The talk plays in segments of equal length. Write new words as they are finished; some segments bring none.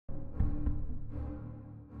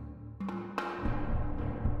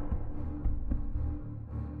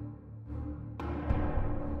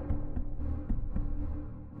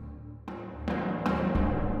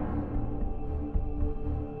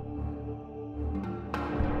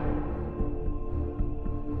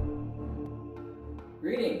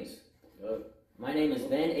name is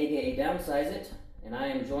Ben, aka Downsize It, and I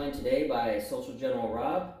am joined today by Social General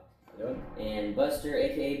Rob and Buster,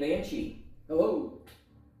 aka Banshee. Hello.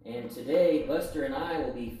 And today, Buster and I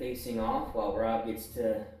will be facing off while Rob gets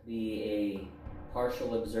to be a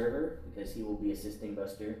partial observer because he will be assisting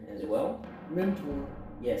Buster as well. Mentor.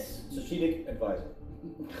 Yes. Strategic advisor.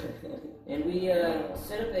 And we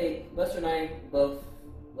set up Buster and I both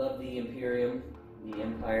love the Imperium, the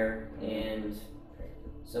Empire, and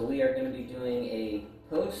so we are going to be doing a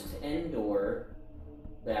post-Endor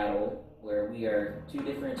battle where we are two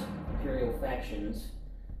different Imperial factions,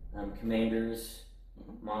 commanders,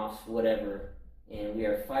 moffs, whatever, and we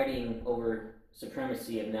are fighting over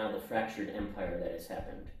supremacy of now the fractured empire that has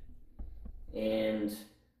happened. And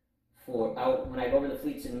when I go over the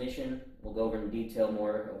fleets in mission, we'll go over in detail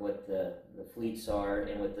more of what the fleets are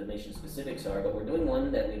and what the mission specifics are, but we're doing one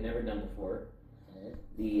that we've never done before,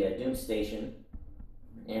 the Doom Station,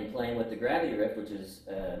 and playing with the Gravity Rift, which is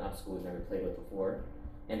an obstacle we've never played with before.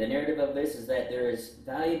 And the narrative of this is that there is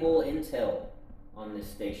valuable intel on this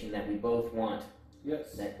station that we both want.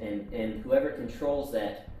 Yes. And whoever controls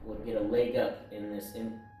that will get a leg up in this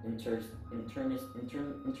internecine,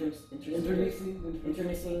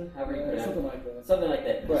 however you put it. Something like that. Something like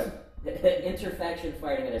that. Right. Interfaction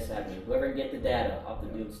fighting that is happening. Whoever can get the data off the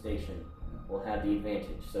Doom Station will have the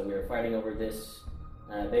advantage. So we're fighting over this.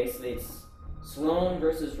 Basically, it's Sloane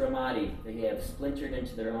versus Romodi. They have splintered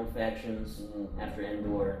into their own factions after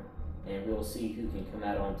Endor, and we'll see who can come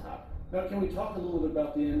out on top. Now, can we talk a little bit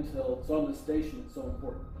about the intel that's on the station that's so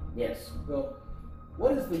important? Yes. Well,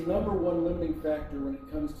 what is the number one limiting factor when it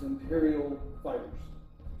comes to Imperial fighters?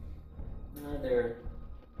 They're,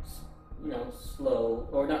 slow,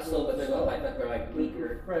 or not slow, but they're like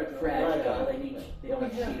weaker, fragile. They don't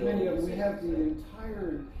have shields. Many of them. We have the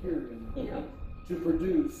entire Imperium to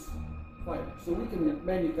produce fighters, so we can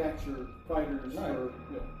manufacture fighters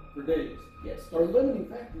for days. Yes. Our limiting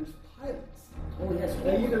factor is pilots. Oh yes.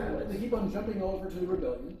 They keep on jumping over to the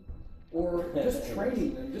rebellion, or just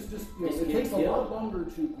training them. It takes a lot longer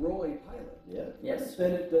to grow a pilot. Yes.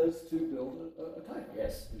 Than it does to build a TIE fighter.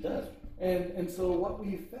 Yes, it does. And so what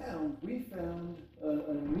we found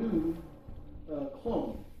a new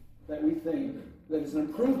clone that we think that is an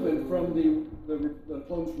improvement from the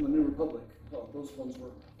clones from the New Republic. Well, those clones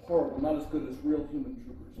were horrible, not as good as real human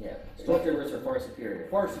troopers. Yeah, stormtroopers are far superior.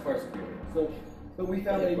 Far superior. So we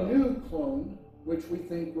found a new clone which we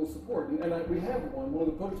think will support, and we have one. One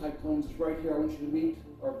of the prototype clones is right here. I want you to meet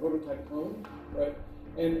our prototype clone, right?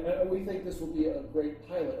 And we think this will be a great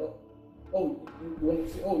pilot. Oh, you want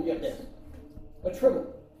to see? Oh, yes. A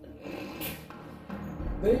Tribble.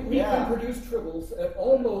 We can produce Tribbles at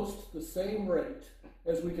almost the same rate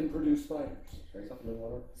as we can produce fighters.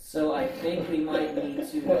 So I think we might need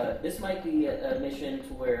to, this might be a mission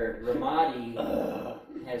to where Romodi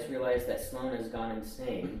has realized that Sloane has gone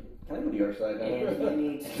insane. Can I go to your side now? And he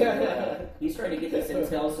needs to, he's trying to get this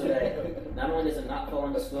intel so that not only does it not fall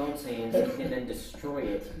into Sloane's hands, he can then destroy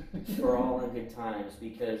it for all in good times,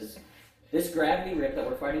 because this gravity rift that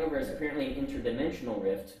we're fighting over is apparently an interdimensional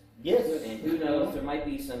rift. Yes. And who knows, there might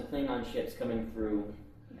be some Klingon ships coming through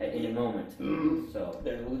at any moment. So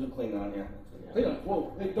There's a little Klingon, yeah. Klingon,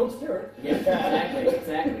 whoa, hey, don't scare it. Yeah,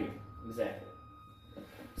 exactly.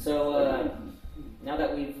 So now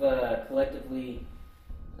that we've collectively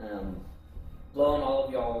blown all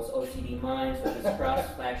of y'all's OCD minds with this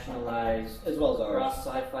cross-factionalized, as well as ours,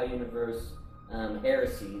 cross-sci-fi universe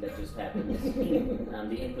heresy that just happened,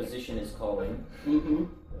 the Inquisition is calling,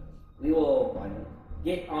 we will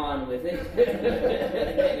get on with it.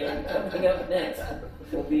 And coming up next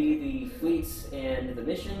will be the fleets and the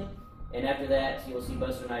mission. And after that, you'll see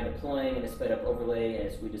Buster and I deploying in a sped-up overlay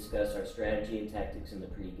as we discuss our strategy and tactics in the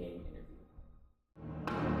pre-game interview.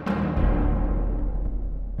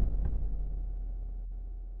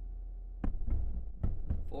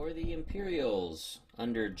 For the Imperials,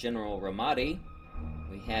 under General Romodi,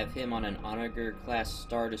 we have him on an Onager-class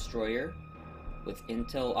Star Destroyer with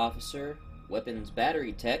Intel Officer, Weapons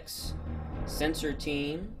Battery Techs, Sensor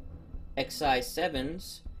Team,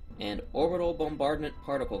 XI-7s, and Orbital Bombardment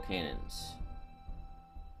Particle Cannons.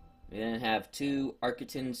 We then have two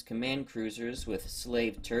Architon's Command Cruisers with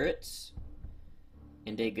Slave Turrets,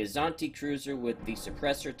 and a Gazanti Cruiser with the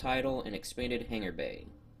Suppressor Title and Expanded Hangar Bay.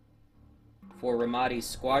 For Romodi's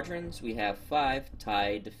squadrons, we have 5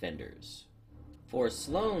 TIE Defenders. For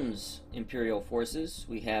Sloane's Imperial forces,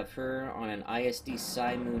 we have her on an ISD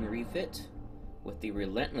Moon refit with the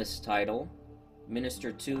Relentless Title,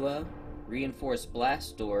 Minister Tua, Reinforced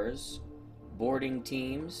Blast Doors, Boarding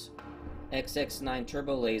Teams, XX-9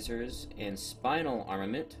 Turbo Lasers, and Spinal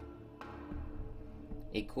Armament.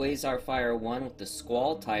 a Quasar Fire 1 with the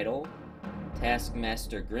Squall title,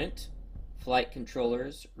 Taskmaster Grint, flight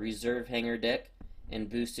controllers, reserve hangar deck, and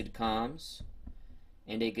boosted comms,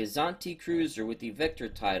 and a Gazanti Cruiser with the Vector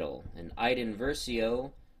title, an Iden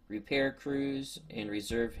Versio, repair cruise, and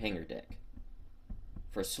reserve hangar deck.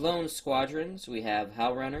 For Sloane's squadrons, we have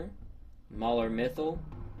Howrunner, Mauler Mythal,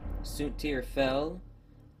 Suntir Fell,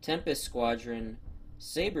 Tempest Squadron,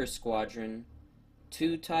 Saber Squadron,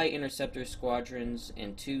 2 TIE Interceptor Squadrons,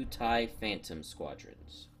 and 2 TIE Phantom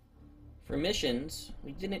Squadrons. For missions,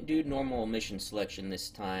 we didn't do normal mission selection this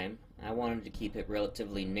time. I wanted to keep it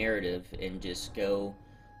relatively narrative and just go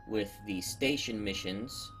with the station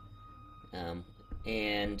missions,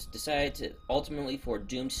 and decided to ultimately for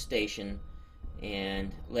Doomed Station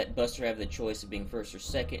and let Buster have the choice of being first or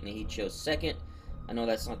second, and he chose second. I know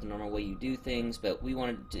that's not the normal way you do things, but we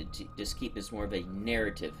wanted to just keep this more of a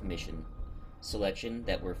narrative mission selection,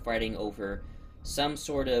 that we're fighting over some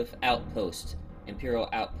sort of outpost, Imperial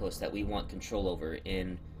outpost, that we want control over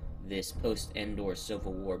in this post-Endor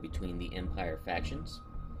civil war between the Empire factions.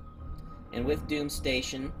 And with Doom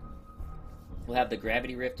Station, we'll have the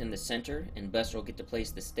gravity rift in the center, and Buster will get to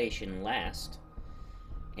place the station last.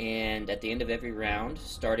 And at the end of every round,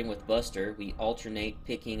 starting with Buster, we alternate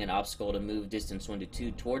picking an obstacle to move distance 1 to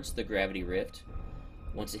 2 towards the gravity rift.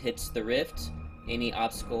 Once it hits the rift, any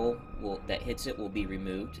obstacle that hits it will be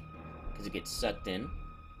removed because it gets sucked in.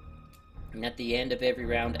 And at the end of every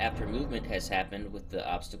round after movement has happened with the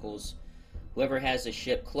obstacles, whoever has the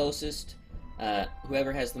ship closest,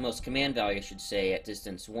 whoever has the most command value, I should say, at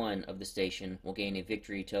distance 1 of the station will gain a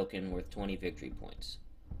victory token worth 20 victory points.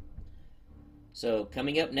 So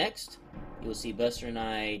coming up next, you'll see Buster and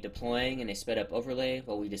I deploying in a sped up overlay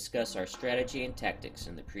while we discuss our strategy and tactics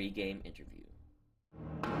in the pre-game interview.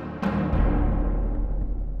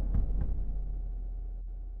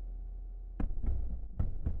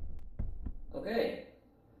 Okay,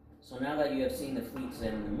 so now that you have seen the fleets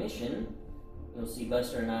and the mission, you'll see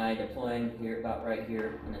Buster and I deploying here, about right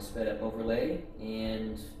here, in a sped up overlay.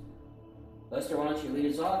 And Buster, why don't you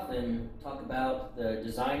lead us off and talk about the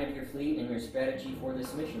design of your fleet and your strategy for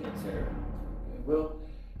this mission, etc. Okay, well,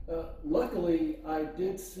 luckily I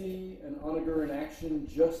did see an Onager in action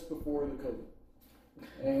just before the COVID.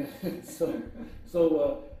 And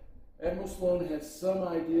so Admiral Sloane has some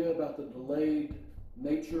idea about the delayed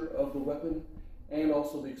nature of the weapon and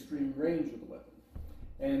also the extreme range of the weapon.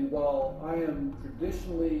 And while I am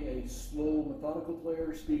traditionally a slow, methodical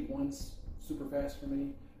player, speed 1's super fast for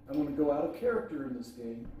me, I'm going to go out of character in this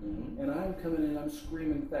game, and I'm coming in, I'm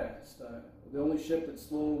screaming fast. The only ship that's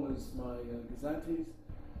slow was my Gazantes,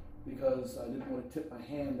 because I didn't want to tip my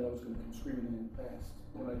hand that I was going to come screaming in fast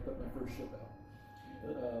when I put my first ship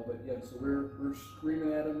out. But yeah, so we're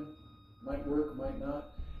screaming at him. Might work, might not.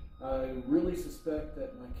 I really suspect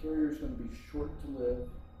that my carrier is going to be short to live.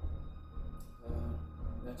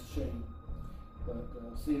 That's a shame. But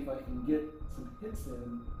see if I can get some hits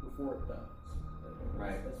in before it dies.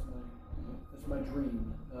 Right. That's my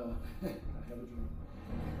dream. I have a dream.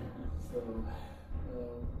 So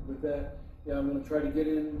with that, yeah, I'm going to try to get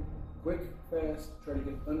in quick, fast, try to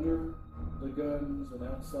get under the guns and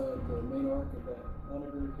outside the main arc of that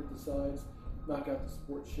Onager, hit the sides, knock out the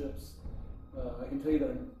support ships. I can tell you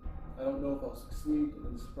that I don't know if I'll succeed.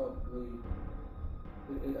 It's probably,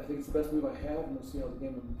 I think it's the best move I have, and we'll see how the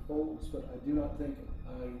game unfolds, but I do not think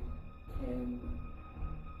I can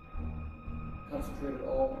concentrate it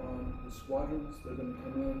all on the squadrons. They're going to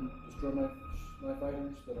come in, destroy my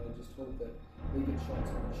fighters, but I just hope that they get shots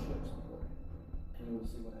on the ships before, and we'll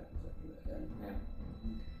see what happens after that.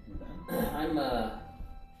 Yeah. I'm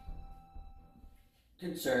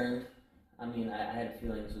concerned. I mean, I had a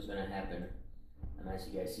feeling this was going to happen, and as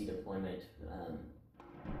you guys see deployment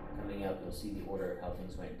coming up, you'll see the order of how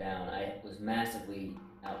things went down. I was massively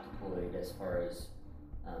out-deployed as far as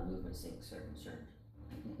movement sinks are concerned.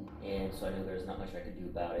 And so I knew there was not much I could do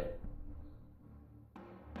about it.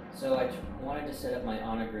 So I wanted to set up my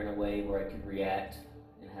Onager in a way where I could react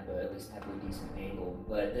and have at least have a decent angle.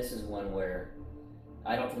 But this is one where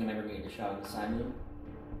I don't think I'm ever going to get a shot on the Simon.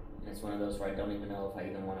 And it's one of those where I don't even know if I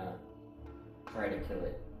even want to try to kill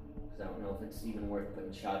it, because I don't know if it's even worth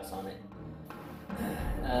putting shots on it.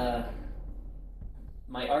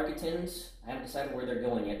 My Architans, I haven't decided where they're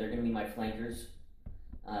going yet. They're going to be my flankers.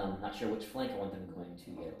 Not sure which flank I want them going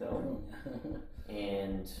to yet, though.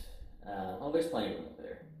 And, there's plenty of room over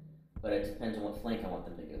there. But it depends on what flank I want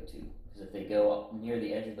them to go to. Because if they go up near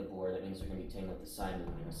the edge of the board, that means they're going to be tangled with the Simon,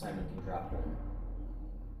 and the Simon can drop one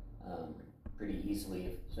pretty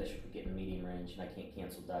easily, especially if we get in medium range and I can't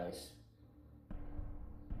cancel dice.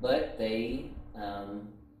 But they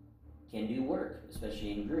can do work,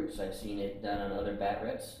 especially in groups. I've seen it done on other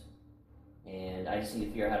Batreps, and I just need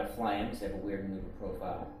to figure out how to fly them because they have a weird maneuver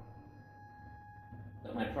profile.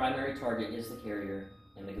 But my primary target is the carrier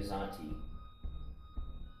and the Gazanti.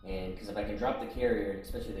 And because if I can drop the carrier,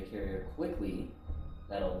 especially the carrier quickly,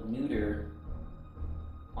 that'll neuter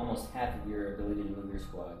almost half of your ability to move your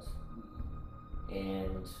squads.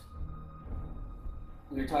 And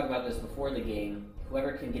we were talking about this before the game.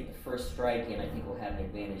 Whoever can get the first strike in, I think, will have an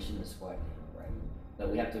advantage in the squad game. Right. But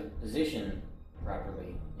we have to position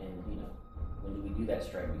properly, and when do we do that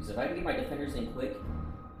strike? Because if I can get my defenders in quick,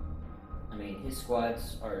 I mean, his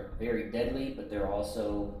squads are very deadly, but they're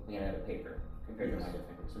also made out of paper compared to my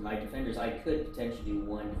defenders. And my defenders, I could potentially do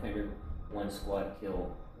one defender, one squad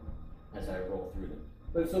kill as I roll through them.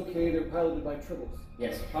 But it's okay, they're piloted by tribbles.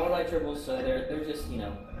 Yes, piloted by tribbles, so they're just,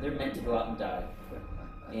 they're meant to go out and die.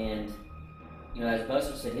 And, as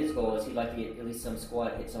Buster said, his goal is he'd like to get at least some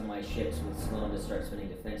squad hits on my ships with Sloane to start spending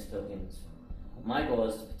defense tokens. My goal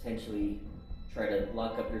is to potentially try to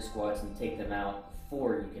lock up your squads and take them out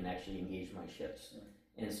before you can actually engage my ships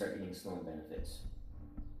and start getting Sloane benefits.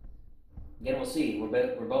 Again, we'll see. We're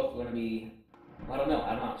both going to be, I don't know.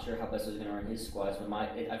 I'm not sure how Buster's going to run his squads, but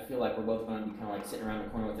I feel like we're both going to be kind of like sitting around the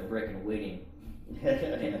corner with a brick and waiting,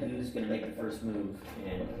 and who's going to make the first move.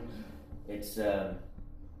 And it's so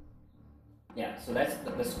that's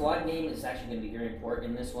the squad game is actually going to be very important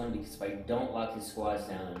in this one, because if I don't lock his squads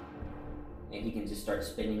down, and he can just start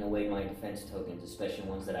spinning away my defense tokens, especially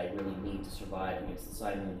ones that I really need to survive against the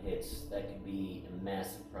side moon hits, that could be a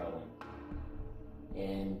massive problem.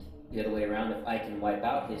 And the other way around, if I can wipe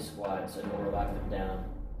out his squads or lock them down,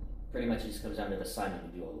 pretty much it just comes down to the Simon to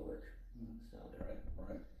do all the work. So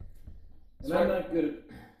Right. And I'm not good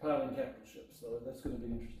at piloting capital ships, so that's going to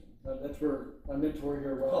be interesting. That's where my mentor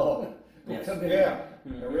here will yes. come in. Yeah,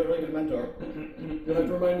 a really good mentor. You'll have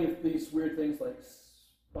to remind me of these weird things like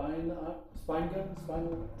spine gun,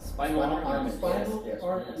 Spinal arm. Spinal yes,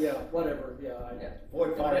 arm, yes. yeah, whatever,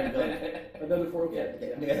 Forward firing gun. Another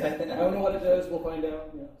 4K. Yeah. I don't know what it does, we'll find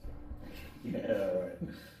out. Yeah, right.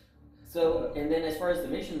 So, and then as far as the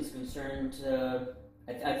mission's concerned,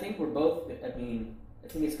 I think we're both, I think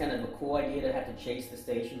it's kind of a cool idea to have to chase the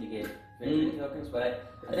station to get victory tokens,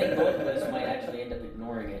 but I think both of us might actually end up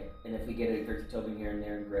ignoring it, and if we get a victory token here and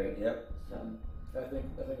there, great. Yep. So, I think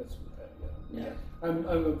that's yeah. I'm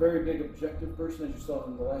a very big objective person, as you saw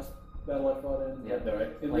in the last battle I fought in. Yeah, right.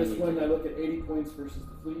 In this one, I look at 80 points versus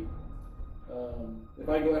the fleet. If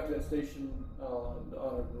I go after that station, the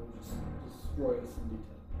honor will just destroy us in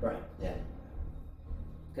detail. Right. Yeah.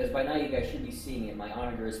 Because by now you guys should be seeing it. My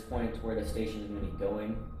honor is pointing to where the station is going to be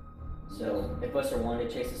going. So if Buster wanted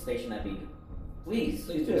to chase the station, that'd be please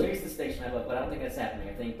do. chase the station. But I don't think that's happening.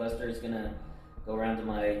 I think Buster is going to go around to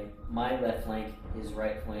my left flank, his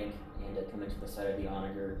right flank, and come into the side of the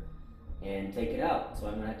onager and take it out. So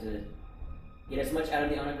I'm going to have to get as much out of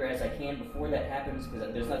the onager as I can before that happens,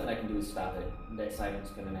 because there's nothing I can do to stop it. That Simon's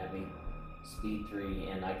coming at me, speed 3,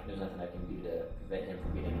 and there's nothing I can do to prevent him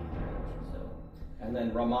from getting in range. So. And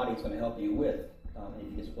then Romodi is going to help you with if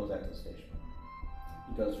he gets close out to the station,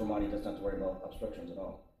 because Romodi doesn't have to worry about obstructions at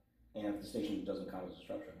all, and if the station doesn't count as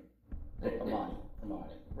obstruction, Romodi.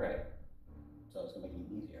 Right. So it's going to make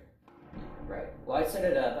it easier. Right. Well, I set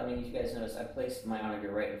it up. You guys notice I placed my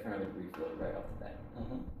onager right in front of the debris field right off the bat.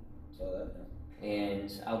 Mm-hmm. So that.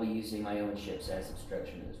 And I'll be using my own ships as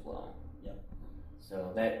obstruction as well. Yep.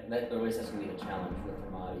 So that always has to be the challenge with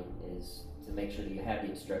Romodi, is to make sure that you have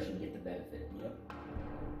the obstruction to get the benefit. Yep.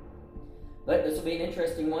 But this will be an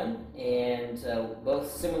interesting one, and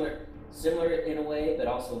both similar in a way, but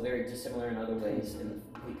also very dissimilar in other ways in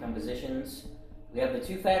the compositions. We have the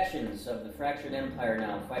two factions of the Fractured Empire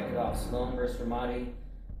now fighting it off: Sloane versus Romodi.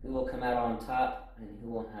 Who will come out on top, and who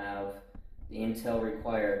will have the intel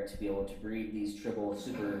required to be able to breed these triple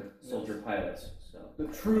super soldier pilots? So The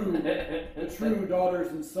true daughters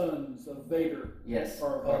and sons of Vader. yes,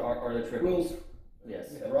 Are the triples. Will,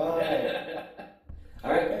 Yes. Right.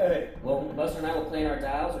 All right. Okay. Well, Buster and I will play in our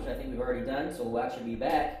dials, which I think we've already done, so we'll actually be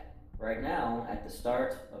back right now at the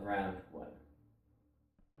start of round 1.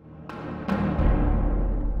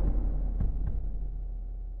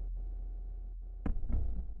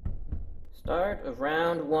 Start of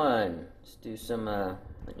round 1. Let's do some,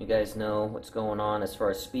 let you guys know what's going on as far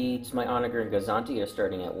as speeds. My Onager and Gazanti are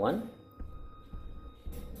starting at 1.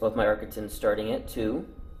 Both my Architons starting at 2.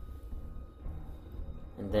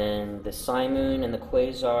 And then the Simoon and the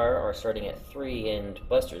Quasar are starting at 3, and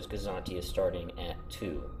Buster's Gazanti is starting at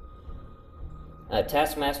 2.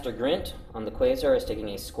 Taskmaster Grint on the Quasar is taking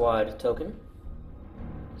a squad token.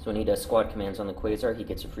 So when he does squad commands on the Quasar, he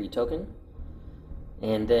gets a free token.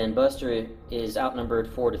 And then Buster is outnumbered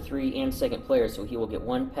 4-3 and second player, so he will get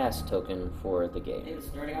 1 pass token for the game. And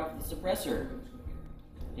starting off with the suppressor.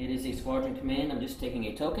 It is a squadron command. I'm just taking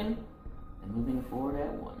a token and moving forward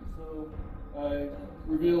at 1. So I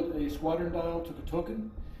revealed a squadron dial, took a token,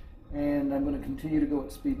 and I'm going to continue to go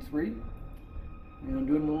at speed 3. And I'm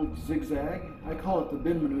doing a little zigzag. I call it the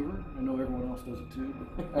bin maneuver. I know everyone else does it too,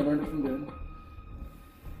 but I learned it from Ben.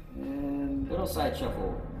 And little side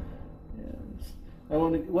shuffle.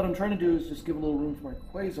 What I'm trying to do is just give a little room for my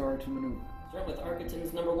quasar to maneuver. Start with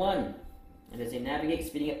Architect's number 1. It is a navigate,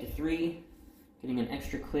 speeding up to 3, getting an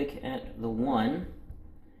extra click at the 1.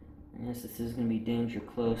 And yes, this is going to be danger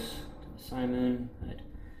close to Simon, but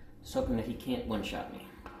just hoping that he can't one-shot me.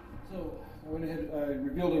 So I went ahead, I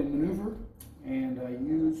revealed a maneuver, and I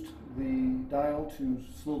used the dial to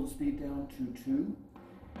slow the speed down to 2.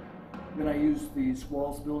 Then I used the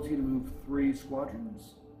squall's ability to move 3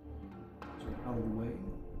 squadrons. Sort of out of the way.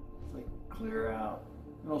 It's like clear out.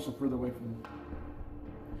 And also further away from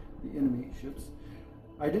the enemy ships.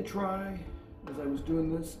 I did try, as I was doing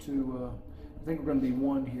this, to, I think we're going to be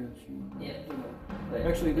 1 here. Yeah.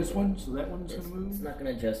 Actually, this one, so that one's going to move. It's not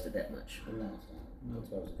going to adjust it that much. No, it's not. No.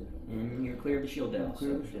 That was a good one. And you're clear of the shield down,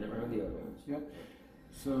 Clear so of the didn't run the other ones. Yep.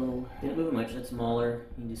 So Didn't move much, it's smaller.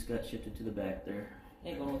 He just got shifted to the back there.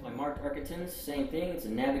 Okay, going with my marked Architens, same thing. It's a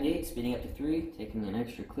navigate, speeding up to 3, taking an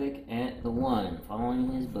extra click at the 1,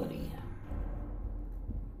 following his buddy.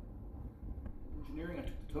 engineering, I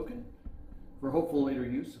took the token for hopeful later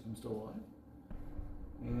use if I'm still alive.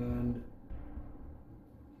 And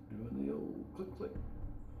doing the old click click.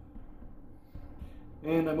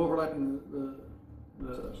 And I'm overlapping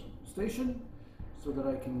the station so that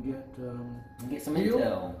I can get some heal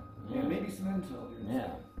intel. and maybe some intel here.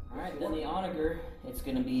 Yeah. Alright, then the Onager, it's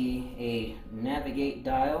going to be a navigate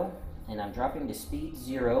dial, and I'm dropping to speed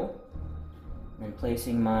 0, and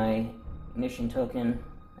placing my ignition token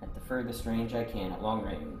at the furthest range I can, at long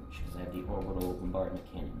range, because I have the orbital bombardment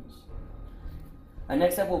cannons.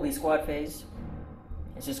 Next up will be squad phase.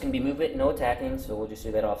 It's just going to be movement, no attacking, so we'll just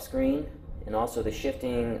do that off screen. And also the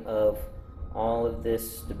shifting of all of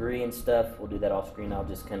this debris and stuff, we'll do that off screen. I'll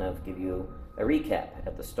just kind of give you a recap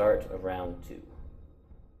at the start of round 2.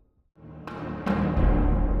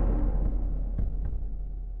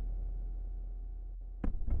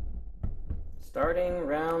 Starting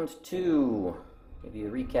round 2, give you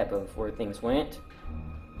a recap of where things went.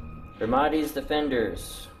 Romodi's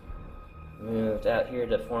defenders moved out here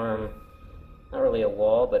to form not really a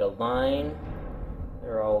wall, but a line.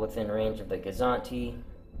 They're all within range of the Gazanti.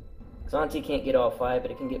 Gazanti can't get all 5, but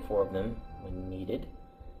it can get 4 of them when needed.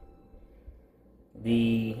 As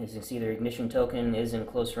you can see, their ignition token is in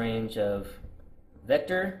close range of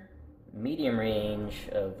Vector, medium range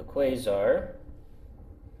of the Quasar.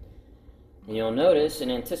 And you'll notice, in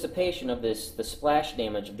anticipation of this, the splash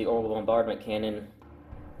damage of the orbital bombardment cannon,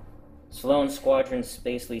 Sloane's squadrons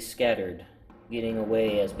basically scattered, getting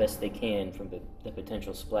away as best they can from the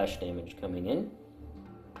potential splash damage coming in.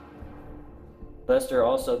 Buster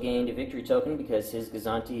also gained a victory token because his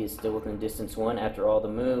Gazanti is still within distance 1 after all the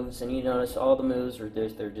moves, and you notice all the moves,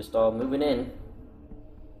 they're just all moving in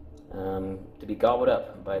to be gobbled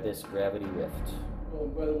up by this gravity rift. Oh,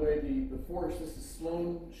 by the way, the force, this is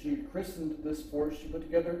Sloane. She christened this force she put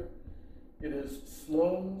together. It is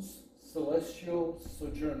Sloane's Celestial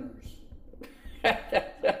Sojourners.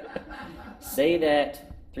 Say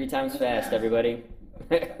that 3 times fast, everybody.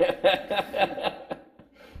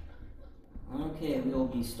 Okay, we'll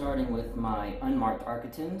be starting with my unmarked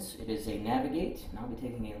Architens. It is a navigate, and I'll be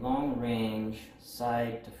taking a long range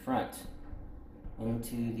side to front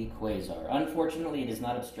into the Quasar. Unfortunately, it is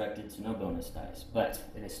not obstructed, so no bonus dice, but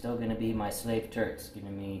it is still going to be my slave Turks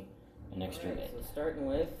giving me an extra red. So starting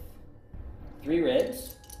with 3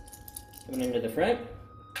 reds, coming into the front.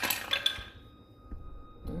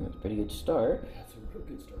 Oh, that's a pretty good start. That's a real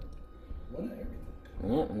good start. One egg.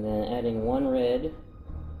 Yep, and then adding 1 red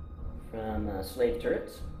from slave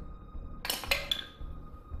turrets.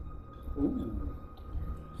 Ooh.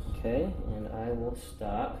 Okay, and I will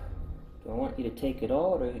stop. Do I want you to take it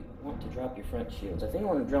all, or do you want to drop your front shields? I think I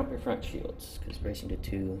want to drop your front shields, because bracing to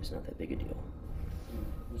 2 is not that big a deal.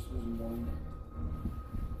 This was 1.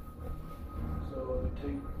 So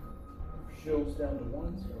take shields down to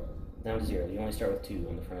 1. Down to 0. You only start with 2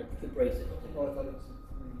 on the front. The brace it. Oh, I thought it was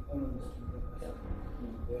 3. Oh, no, it's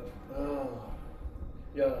 2. Yeah. Oh.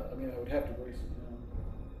 Yeah, I mean, I would have to brace it down.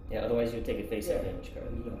 Yeah, otherwise you would take a face-up damage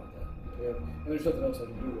card. You don't want that. Yeah. And there's nothing else I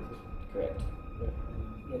can do with it. Correct.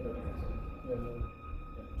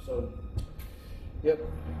 So, yep.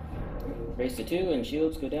 Brace to 2, and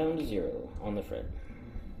shields go down to 0 on the front.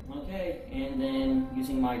 Okay, and then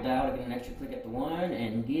using my dial to get an extra click at the 1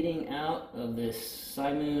 and getting out of this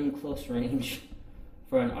Simoon close range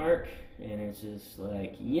for an arc, and it's just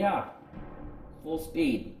like, yeah, full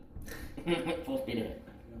speed. Full speed ahead.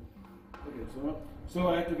 Okay, so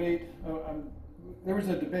I activate. There was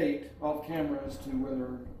a debate off camera as to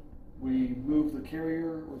whether we move the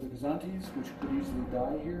carrier or the Kazantes, which could easily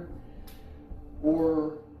die here,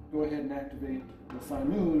 or go ahead and activate the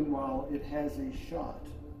Simoon while it has a shot.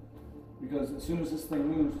 Because as soon as this thing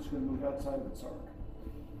moves, it's going to move outside of its arc.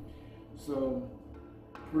 So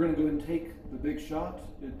we're going to go ahead and take the big shot.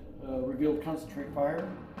 It revealed concentrate fire.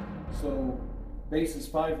 So base is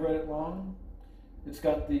 5 Reddit long. It's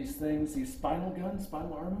got these things, these spinal guns,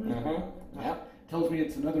 spinal armament. Mm-hmm. Yep. Tells me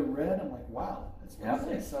it's another red. I'm like, wow, that's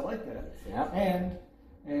nice. I like that. Yep.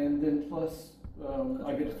 And then plus,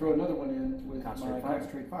 I get to throw another one in with my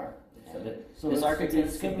concentrate fire. So this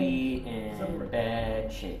Architects could be in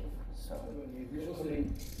bad shape. So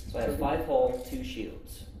I have 5 hull, 2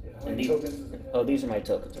 shields. And these are my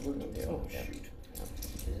tokens. Oh, shoot.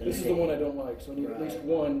 This is the one I don't like, so I need at least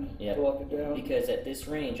one to lock it down. Because at this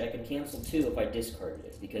range, I can cancel 2 if I discarded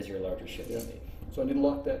it, because you're a larger ship than me. So I need to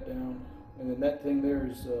lock that down. And then that thing there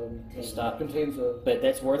is contains a... But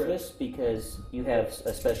that's worthless because you have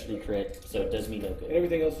a specialty crit, so it does me no good. And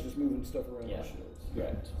everything else is just moving stuff around Yeah. the shields.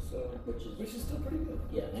 Right. So, which is still pretty good.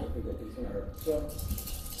 Yeah, it's pretty good. It's gonna hurt. So,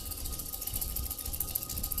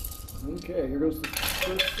 okay, here goes the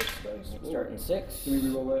first 6 dice. Starting 6. Can we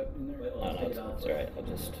re-roll that in there? Oh, no, it's alright. I'll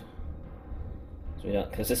just... So we don't...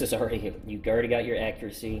 Because this is already... You've already got your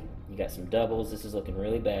accuracy. You got some doubles. This is looking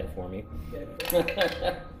really bad for me.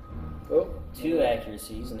 Oh. 2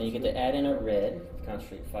 accuracies, and then you get to add in a red.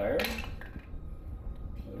 Concentrate fire.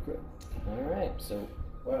 Okay. Alright, so...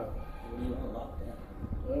 Wow. What do you want to lock down?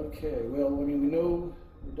 Okay, well, I mean, we know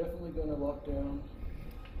we're definitely going to lock down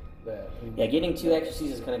that. Yeah, getting 2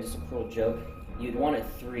 accuracies is kind of just a cruel joke. You'd want it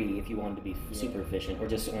 3 if you wanted to be super efficient, or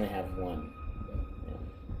just only have 1. Yeah.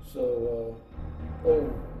 So,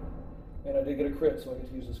 oh, and I did get a crit, so I get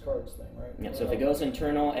to use this cards thing, right? Yeah, so if it goes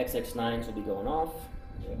internal, XX9s will be going off.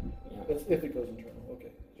 Yeah. That's if it goes internal,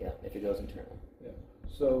 okay. Yeah, if it goes internal. Yeah.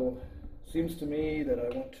 So, seems to me that I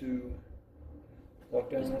want to lock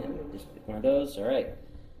down Just pick one of those, alright.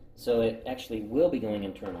 So it actually will be going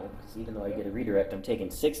internal, because even though I get a redirect, I'm taking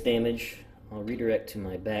 6 damage. I'll redirect to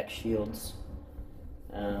my back shields.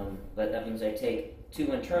 But that means I take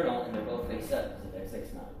 2 internal, and they're both face up, because that's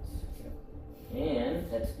 6 knots. And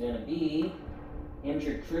that's going to be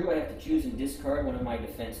injured crew. I have to choose and discard one of my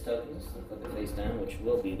defense tokens and put the face down, which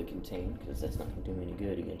will be the contain, because that's not going to do me any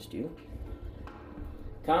good against you.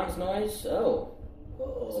 Comms noise,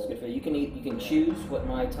 this is good for you. You can choose what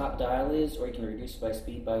my top dial is, or you can reduce my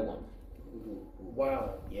speed by 1.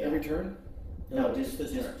 Wow. Yeah. Every turn? No, just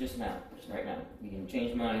now, just right now. You can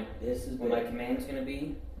change my what my command is going to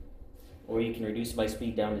be, or you can reduce my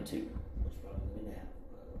speed down to 2. Which probably going to happen,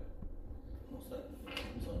 by the way. Most likely.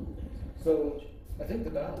 So, I think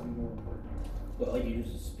the dial will be more important. Well, you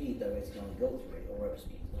use the speed, that way it's going to go 3, or whatever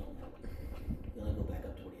speed is known. You only go back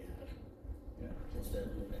up to what you have. Yeah. Instead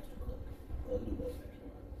of doing an extra click. Well, you do both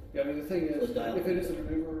actually. Yeah, I mean, the thing is, So dial if it is a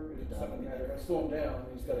maneuver, it dial doesn't will be matter. better. If I slow him down,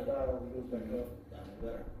 he's got a dial, he goes back up. That would be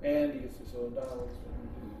better. And he gets to slow a dial. Is what we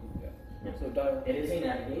do. Yeah. Yeah. So dial. It is a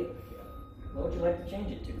navigate. What would you like to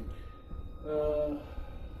change it to?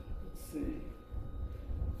 Let's see.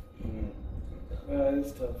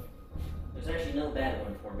 It's tough. There's actually no bad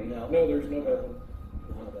one for me. No. No, there's no bad one.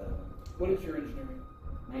 Not a bad one. What is your engineering?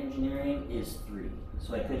 My engineering is 3,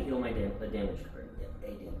 so I could heal my the damage card. Yeah,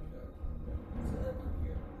 A damage card. So that might be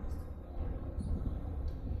your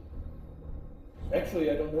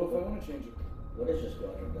Actually, I don't know if I want to change it. What is your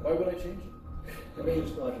squadron? Why would I change it? What is your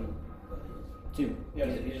squadron? 2. Yeah.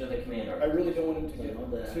 These are the command I arcs. really don't want him to So get you know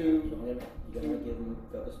that. 2. You don't give him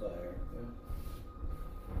focus fire. Yeah.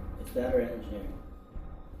 It's that or engineering.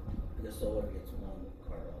 Because solar gets 1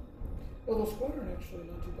 card off. Although squadron actually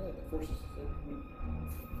not too bad. That forces it would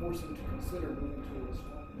force him to consider moving to a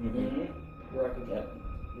squadron. Mm-hmm. Where I could jump, Yep.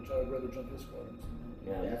 which I would rather jump his squadrons.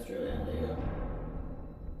 Yeah. That's true, yeah, there you go.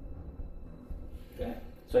 Okay.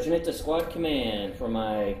 So I should make the squad command for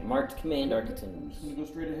my marked command I'm architects. just going to go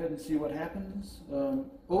straight ahead and see what happens.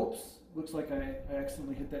 Oops, looks like I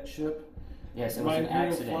accidentally hit that ship. Yes, it was My an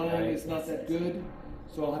Imperial accident, flying right? is not that good,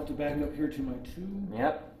 so I'll have to back up here to my 2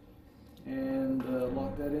 Yep. and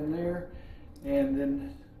lock that in there. And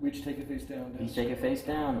then we each take it face down. You take it face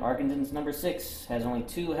down. Arkansas number 6 has only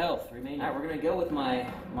 2 health remaining. Alright, we're going to go with my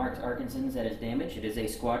marked Arkansas at his damage. It is a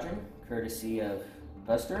squadron, courtesy of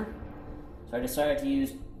Buster. So I decided to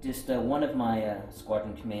use just one of my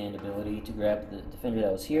squadron command ability to grab the defender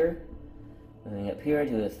that was here. Moving up here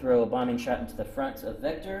to throw a bombing shot into the front of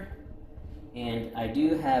Vector. And I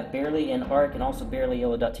do have barely an arc and also barely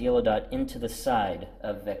yellow dot to yellow dot into the side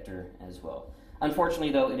of Vector as well.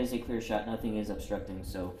 Unfortunately, though, it is a clear shot. Nothing is obstructing,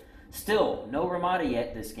 so still no Armada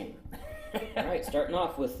yet this game. All right, starting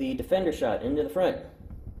off with the defender shot into the front.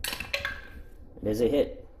 It is a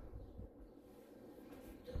hit.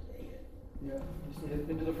 Yeah, just hit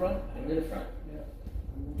into the front? Into the front. Yeah.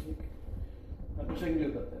 Not much I can do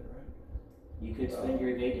about that, right? You could spend your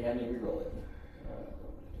evade to have me reroll it.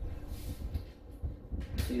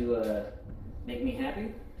 To make me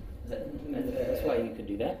happy? That's why you could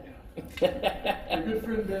do that. You're good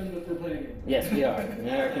friend, Ben, but we're playing a game. Yes, we are. We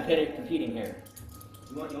are competing here.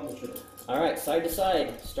 Alright, side to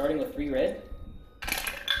side, starting with 3 red. Oh,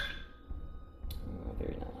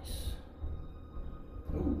 very nice.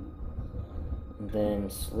 Ooh. And then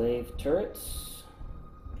slave turrets.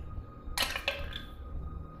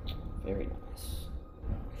 Very nice.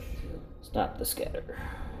 Stop the scatter.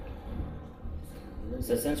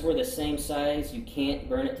 So since we're the same size, you can't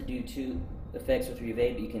burn it to do 2 effects with your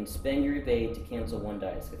evade, but you can spend your evade to cancel 1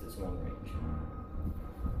 dice because it's long range.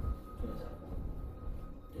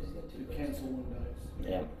 To cancel 1 dice.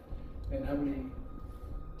 Yeah. And how many?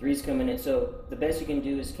 3's coming in. So the best you can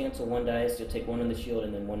do is cancel 1 dice. You'll take 1 on the shield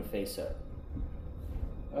and then 1 face up.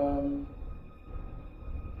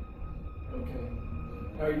 Okay.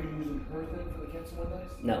 Are you using her then for the cancel 1 dice?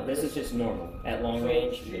 No, this is just normal. At long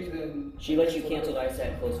range, she lets you cancel dice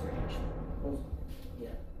at close range.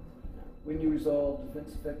 Yeah. When you resolve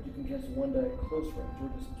defense effect, you can cancel 1 die at close range or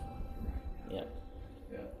distance 1. Yeah.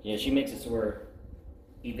 Yeah. Yeah, she makes it so where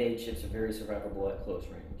evade ships are very survivable at close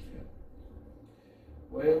range. Yeah.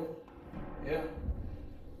 Well, yeah.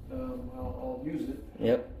 I'll use it.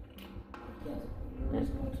 Yep. Yeah,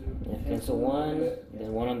 cancel 1,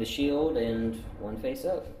 then 1 on the shield, and 1 face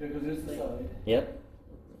up. Yeah, because it's the side. Yep.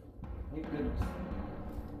 Thank goodness.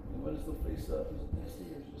 And what is the face up? Is it nasty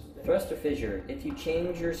or is it just damage? Thrust or fissure. If you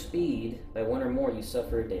change your speed by 1 or more, you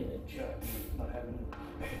suffer damage. Yeah, not having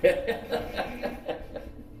it.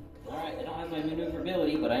 Alright, I don't have my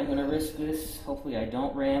maneuverability, but I'm going to risk this. Hopefully I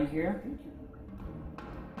don't ram here.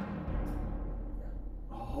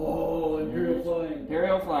 Oh, Imperial flying.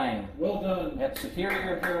 Imperial flying. Well done. Yep,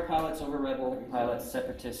 superior Imperial pilots over Rebel pilots,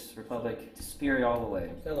 Separatist, Republic, superior all the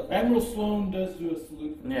way. Admiral Sloane does do a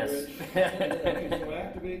salute from Yes. the bridge. Okay, so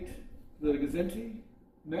activate the Gazenti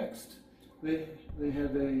next. They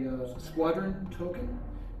have a squadron token,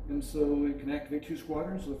 and so it can activate 2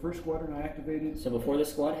 squadrons. So the first squadron I activated. So before the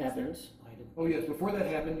squad happens, Oh yes, before that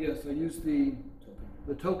happened, yes, I used the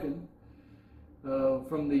token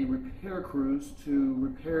from the repair cruise to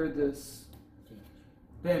repair this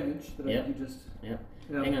damage that Yep. I just. Yep.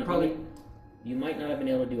 Yeah, Hang on, probably. you might not have been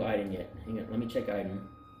able to do item yet. Hang on, let me check item.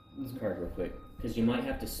 This card real quick. Because you might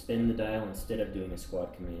have to spin the dial instead of doing a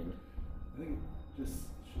squad command. I think it just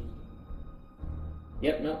shows.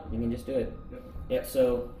 Yep, no, you can just do it. Yep. Yep,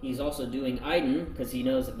 so he's also doing Iden because he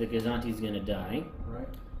knows that the Gazanti's going to die. Right.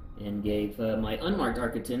 And gave my unmarked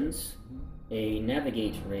Architans a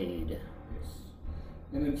navigate raid. Yes.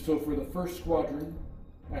 And then, so for the first squadron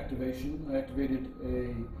activation, I activated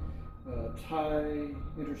a TIE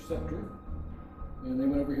interceptor, and they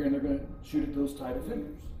went over here and they're going to shoot at those TIE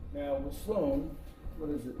defenders. Now with Sloane,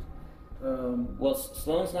 what is it? Well,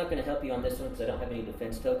 Sloane's not going to help you on this one because I don't have any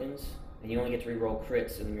defense tokens, and you only get to reroll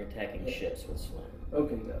crits when you're attacking ships with Sloane.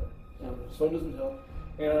 Okay, got it. Sloane doesn't help,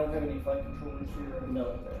 and I don't have any flight controllers here.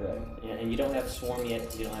 No, correct. Yeah, and you don't have Swarm yet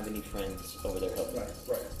because you don't have any friends over there helping.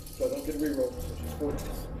 Right. So I don't get a reroll, which is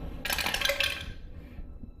fortress.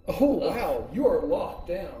 Oh wow, you are locked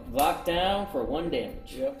down. Locked down for 1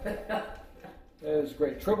 damage. Yep. That is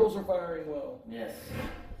great. Troubles are firing well. Yes.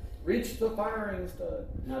 Reach the firing stud.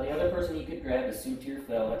 Now the other person you could grab is Sutir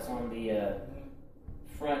Fell. That's on the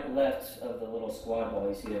front left of the little squad wall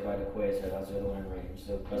you see there by the Quasar. That's the other one in range.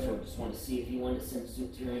 So I just want to see if you want to send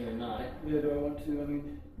Sutir in or not. Yeah, do I want to? I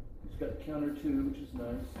mean, he's got counter 2, which is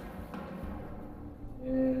nice.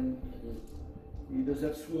 And he does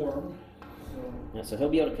have swarm. So. Yeah, so he'll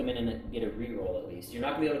be able to come in and get a reroll at least. You're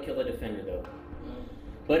not going to be able to kill the defender though.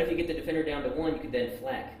 But if you get the defender down to 1, you could then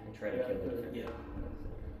flak and try to kill the defender. Yeah.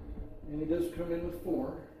 And he does come in with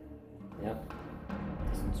 4. Yep.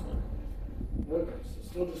 Distance 1. Okay, so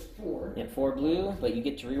still just 4. Yeah, 4 blue, but you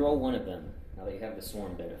get to reroll 1 of them. Now that you have the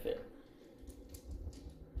swarm benefit.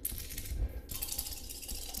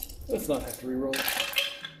 Let's not have to reroll.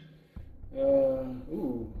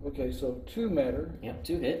 Okay, so 2 matter. Yep,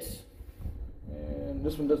 2 hits. And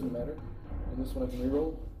this one doesn't matter. And this one I can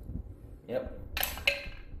reroll. Yep.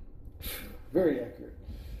 Very accurate.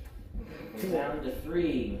 We're down to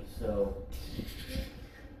 3, so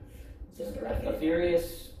just a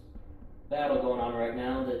furious battle going on right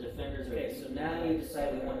now. The defenders are. Okay, so now you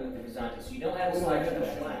decide we want to move the Gazanti. So you don't have a side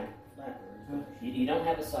shot. You don't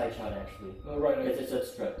have a side shot actually. Oh, right. Because it's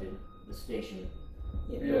obstructed. The station.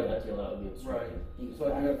 Yeah. That would be obstructed. Right.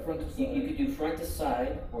 So I have front to side. You could do front to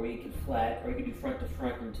side, or you could flat, or you could do front to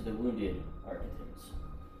front into the wounded architects.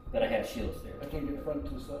 But I have shields there. I can't get front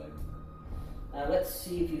to side. Let's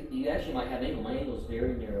see if you actually might have angle. My angle is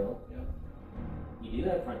very narrow. Yeah. You do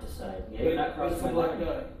have front to side. Yeah, But you're not crossing it's my a black line.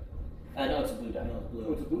 die. No, it's a blue die. No, blue.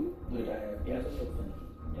 Oh, it's a blue? Blue die. Yeah. Yep.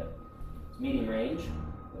 Yep. It's medium range.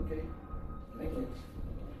 Okay. Thank you.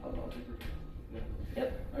 I'll take it.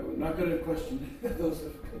 Yep. I'm not going to question those.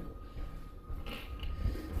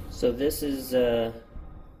 So this is So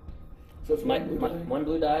it's my one blue die? one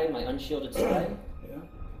blue die, my unshielded side. Yeah.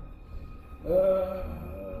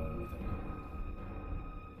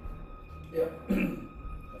 Yeah. I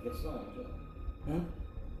guess so. Huh?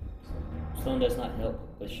 Sloane does not help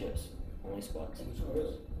with ships, only squads.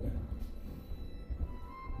 Yeah.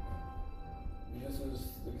 This is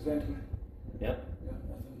the Xanthi. Yep. Yeah,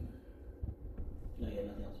 nothing. No, you have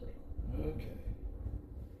nothing else.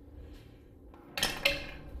 Okay.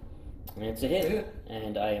 And it's a hit.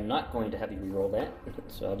 And I am not going to have you reroll that,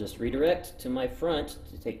 so I'll just redirect to my front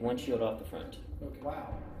to take one shield off the front. Okay.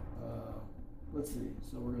 Wow. Let's see.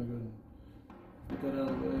 So we're going to go and put that out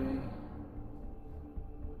of the way.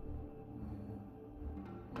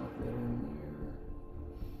 Lock that in there.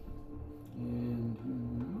 And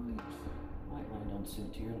you Might land on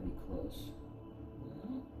Suntir, it'll be close.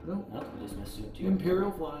 Nope. Nope, we just missed Suntir.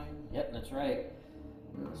 Imperial flying. Yep, that's right.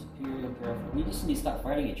 Yeah. Superior Imperial. We just need to stop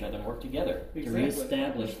fighting each other and work together to Exactly.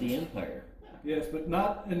 reestablish the Empire. Yes, but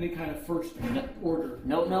not in any kind of first No. order.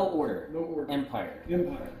 No order. No order. Empire.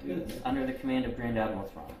 Empire. Yes. Under the command of Grand Admiral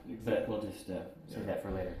Thrawn. Exactly. But we'll just save Yeah. that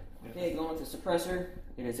for later. Yeah. Okay, going with the suppressor.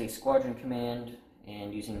 It is a squadron command,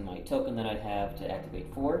 and using my token that I have to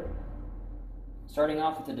activate 4. Starting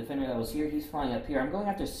off with the defender that was here, he's flying up here. I'm going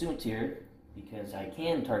after Suntir because I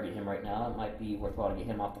can target him right now. It might be worthwhile to get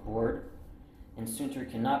him off the board. And Suntir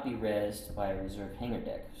cannot be rezzed by a reserve hangar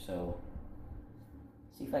deck, so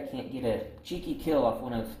see if I can't get a cheeky kill off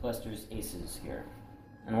one of Buster's aces here.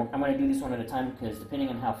 And I'm going to do this one at a time because depending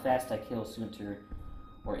on how fast I kill Suntir,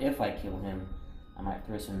 or if I kill him, I might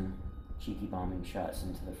throw some cheeky bombing shots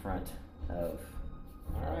into the front of...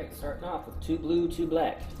 Alright, starting off with 2 blue, 2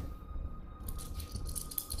 black.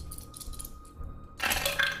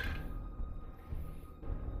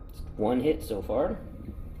 One hit so far.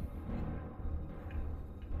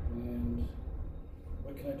 And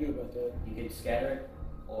what can I do about that? You can scatter it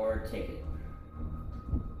or take it.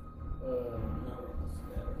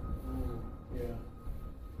 Yeah.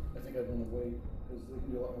 I think I'd want to wait because they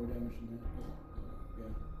can do a lot more damage than that.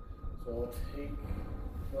 Yeah. So I'll take.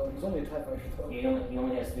 Well, he's only a TIE fighter though. He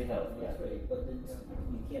only has 3 health. That's right, but it's,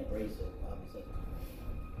 you can't brace it, obviously.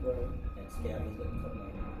 Right. And Scabby's got something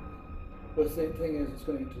like that. But the same thing is, it's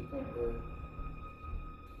going to get to the point where,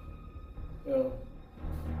 you know,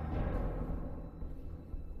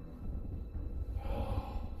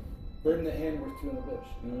 bird in the hand worth 2 in the bush.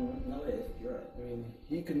 No, it is. You're right. I mean,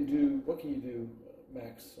 he can do. What can you do,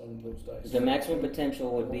 Max, on those dice? The maximum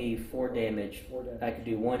potential would be 4 damage. 4 damage. I could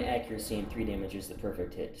do 1 accuracy and 3 damage is the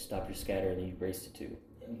perfect hit to stop your scatter, and then you brace to 2.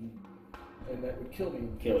 And that would kill me.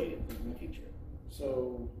 Kill you in the future.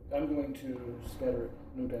 So I'm going to scatter it.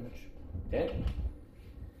 No damage. Okay.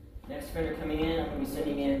 Next defender coming in, I'm going to be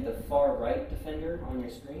sending in the far right defender on your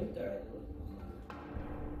screen. Alright.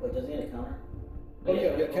 Wait, does he have a counter? Oh,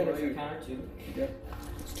 yeah, counter over 2. your counter 2. Yeah.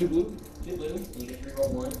 It's 2 blue. 2 blue, and you get to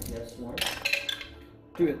reroll 1 if you have some more.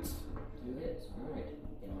 2 hits. 2 hits, alright.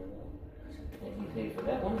 And you pay for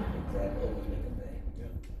that one. Exactly. Always make him pay. Yeah.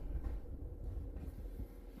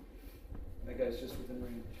 That guy's just within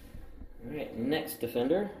range. Alright, next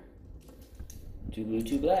defender. 2 blue,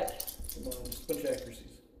 2 black. Come on, just a bunch of accuracies.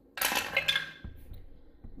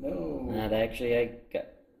 No. That actually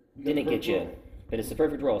didn't get you. But it's the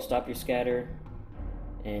perfect roll. Stop your scatter,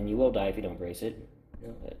 and you will die if you don't brace it. Yeah.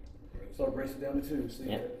 But, So I'll brace it down to 2. See?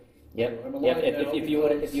 Yep. So yep. I'm Yep. alive now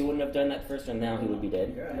If you wouldn't have done that first one now, he would be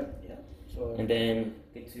dead. You're right. Yeah. So And then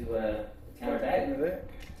get to counter back. Counter back.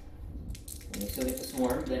 And you still get the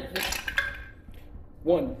swarm benefit.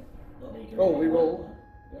 1. Then you can Oh, reroll we one. roll.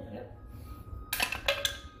 Yep.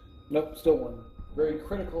 Nope, still 1. Very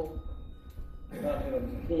critical. Not hit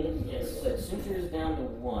him. Yes, so Suntir is down to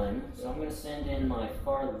 1, so I'm going to send in my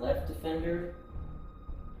far left defender.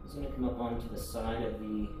 He's going to come up onto the side of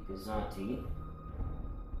the Gazanti.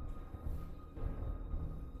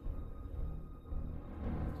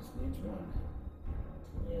 one.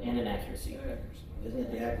 Yeah. And an accuracy. Accuracy. Isn't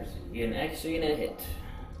it the accuracy? You get an accuracy and a hit.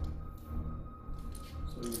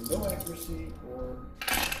 So no accuracy or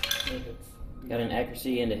no hits. Got an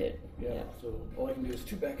accuracy and a hit. Yeah, Yeah. so all I can do is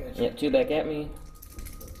 2 back at you. Yep, 2 back at me.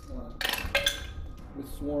 With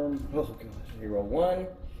Swarm. Oh gosh. You roll 1.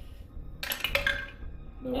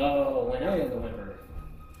 No. Oh, went out Man. with the whimper.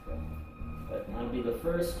 But that'll be the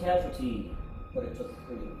first casualty. But it took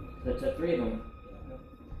 3. That took 3 of them.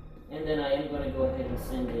 And then I am going to go ahead and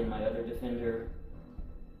send in my other defender.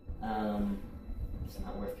 It's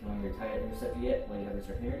not worth killing your Tater interceptor yet while you have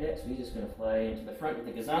your hindered deck, so he's just going to fly into the front with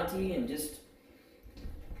the Gazanti and just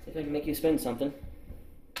see if I can make you spend something.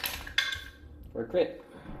 For a crit.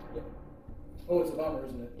 Oh, it's a bomber,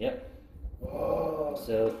 isn't it? Yep. Oh.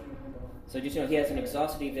 So just he has an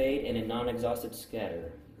exhausted evade and a non-exhausted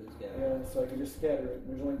scatter. Yeah, so I can just scatter it.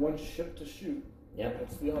 There's only 1 ship to shoot. Yep.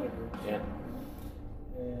 That's the honor group. Yep.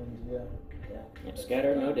 And yeah. Yep.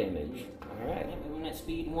 Scatter, no damage. Alright, moving at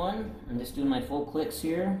speed 1. I'm just doing my full clicks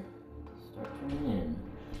here. Start turning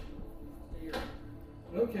in.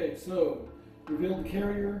 Okay, so revealed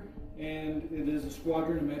carrier, and it is a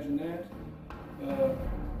squadron. Imagine that.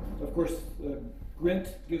 Of course, Grint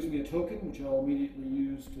gives me a token, which I'll immediately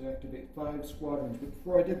use to activate 5 squadrons. But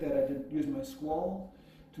before I did that, I did use my squall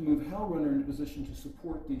to move Howlrunner into position to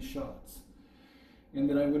support these shots. And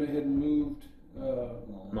then I went ahead and moved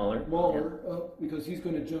Mauler up because he's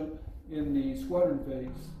going to jump in the squadron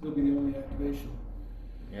phase. He'll be the only activation.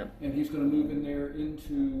 Yep. And he's going to move in there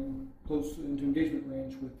into engagement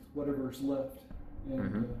range with whatever's left,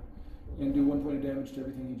 and do 1 point of damage to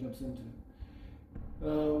everything he jumps into.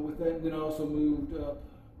 With that, then I also moved up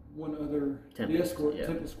 1 other Tempest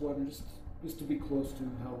squadron, just to be close to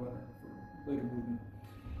Howlrunner for later movement.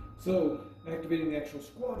 So activating the actual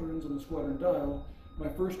squadrons on the squadron dial. My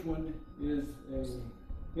first one is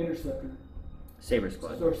a interceptor. Saber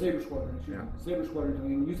squadron. Or Saber squadron. Saber squadron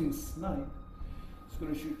coming in using snipe. Just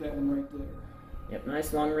going to shoot that one right there. Yep,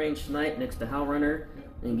 nice long range snipe next to Howlrunner.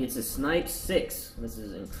 And gets a snipe 6. This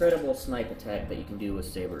is an incredible snipe attack that you can do with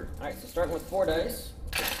Saber. Alright, so starting with 4 dice.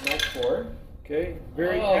 Snipe 4. Okay,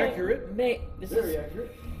 very accurate. Very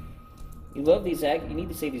accurate. You love these you need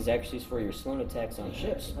to save these accuracies for your Sloane attacks on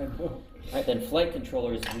ships. I know. Alright, then flight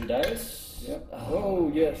controllers blue dice. Yep. Oh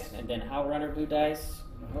yes. And then Howlrunner blue dice.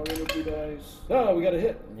 Howlrunner blue dice. Oh, we got a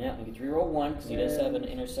hit. Yeah, you get to reroll 1 because he does have an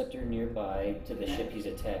interceptor nearby to the ship he's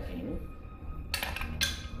attacking.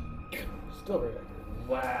 Still very accurate.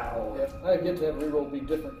 Wow. Yeah, I get to have reroll be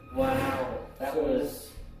different. Wow. That was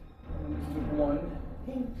 1.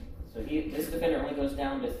 So this defender only goes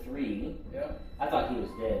down to 3. Yeah. I thought he was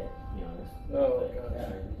dead, to be honest. Oh But,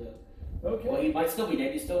 gosh. Okay. Well, he might still be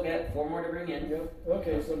dead. You still got 4 more to bring in. Yep.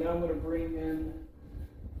 Okay, so now I'm going to bring in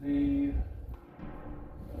the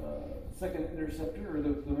second interceptor, or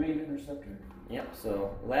the main interceptor. Yep,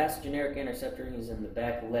 so last generic interceptor, he's in the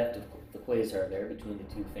back left of the quasar there, between the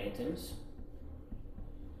 2 phantoms.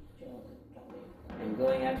 And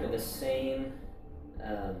going after the same...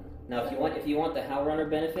 now, if you want the Howlrunner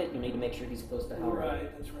benefit, you need to make sure he's close to Howlrunner.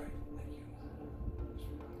 Right, that's right. Thank you.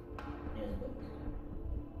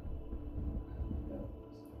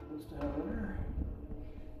 Close to Howlrunner.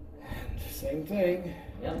 And same thing.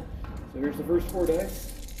 Yep. So here's the first 4 dice.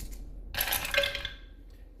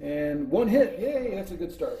 And 1 hit. Yay, that's a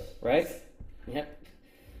good start. Right? Yep.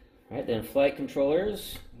 Alright, then flight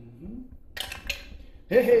controllers.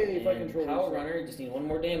 Hey, And flight controllers. Howlrunner, you just need 1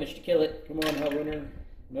 more damage to kill it. Come on, Howlrunner.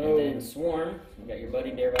 No. And then Swarm, you got your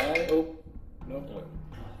buddy nearby. Oh, no.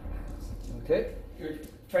 Okay. You're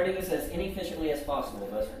trying to do this as inefficiently as possible,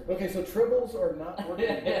 Buster. Okay, so triples are not working.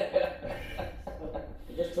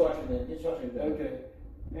 Just torture them. Okay.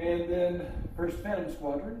 And then first Phantom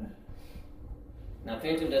Squadron. Now,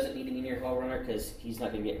 Phantom doesn't need to be near Howlrunner because he's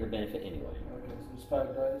not going to get her benefit anyway. Okay, so there's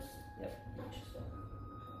 5 dice. Yep.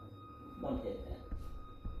 1 hit.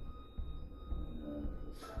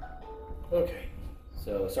 Okay.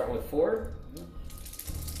 So, starting with 4.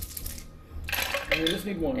 And we just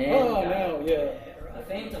need 1. And Oh, got now, it. yeah. The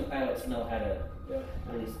Phantom pilots know how to Yeah.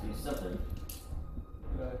 at least do something.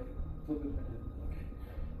 Right. Flip it. Okay.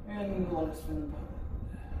 And the last Phantom Pilot.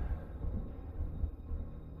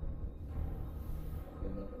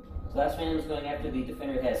 So last Phantom's going after the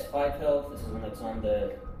defender who has 5 health. This is one that's on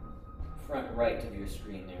the front right of your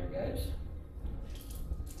screen there, guys.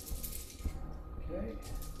 Okay.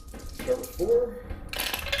 Start with 4.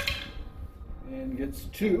 And gets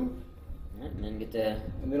 2. Alright, and then get to...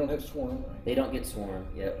 And they don't have Swarm. They don't get Swarm,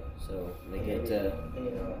 yep. So they get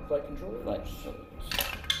Flight controller? flight controllers.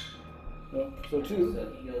 No, so 2.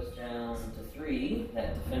 So he goes down to 3,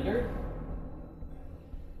 that defender.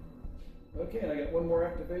 Okay, and I got one more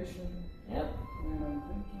activation. Yep. And I'm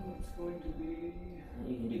thinking it's going to be.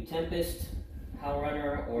 You can do Tempest, Howl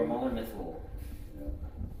Runner, or Maul Mithril. Yeah.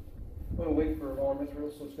 I'm going to wait for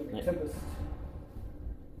Mithril, so it's going to be Yep. Tempest.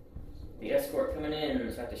 The escort coming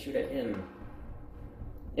in, so I have to shoot at him.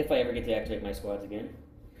 If I ever get to activate my squads again.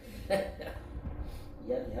 Yep,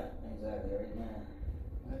 exactly, right now.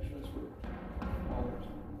 Actually, it's worked.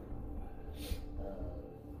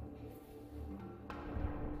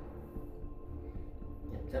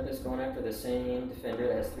 Tempest going after the same defender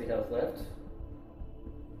that has 3 health left.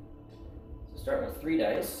 So starting with 3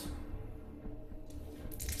 dice.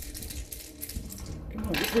 Come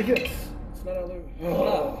on, get 3 hits. It's not out there.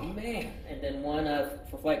 Oh, man! And then 1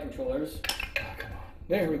 for flight controllers. Come on.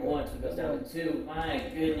 There we go. 1, so it goes down to 2. My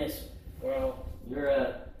goodness. Well, you're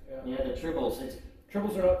yeah, the tribbles. It's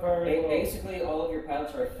Tribbles are not firing. basically all of your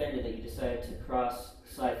pilots are offended that you decided to cross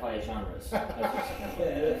sci-fi genres.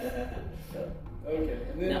 Okay,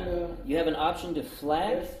 and then Now, you have an option to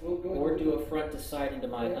flag yes, we'll go or ahead do a front to side into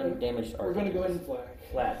my undamaged We're going to go ahead archers. and flag.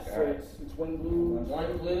 Flag, So alright. it's 1 blue.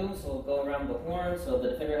 1 blue, so we'll go around the horn, so the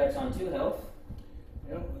defender that's on 2 health.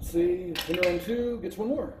 Yeah, let's see. Defender on 2 gets 1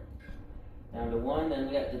 more. Down to 1, then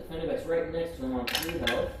we got the defender that's right next to him on 3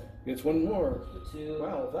 health. Gets 1 more. So 2.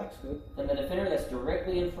 Wow, that's good. And the defender that's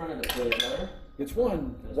directly in front of the Quasar Gets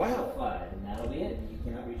 1. goes Wow. to 5, and that'll be it. You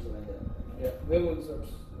cannot reach the window. Yeah, that one's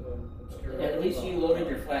obscure. At least you loaded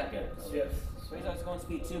your flat guns. Yes. Quasar's going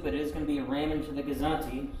speed 2, but it is going to be a ram into the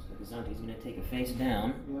Gazanti. So the Gazanti's going to take a face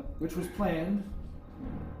down. Yeah, which was planned.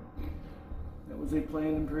 That was a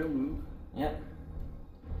planned Imperial move. Yep.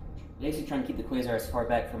 Basically trying to keep the Quasar as far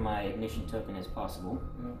back from my ignition token as possible.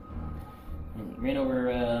 Yeah. And ran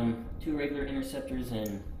over 2 regular interceptors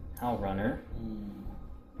and Howl Runner.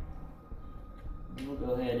 We'll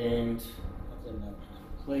go ahead and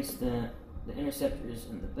place the interceptors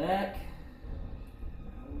in the back.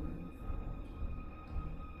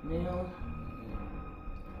 Now,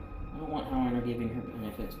 I don't want Howl Runner giving her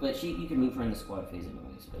benefits, but you can move her in the squad phase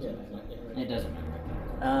anyways. So it doesn't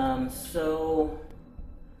matter. So,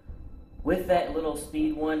 with that little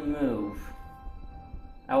speed 1 move,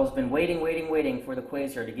 I was been waiting for the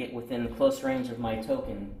Quasar to get within close range of my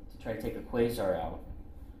token to try to take a Quasar out.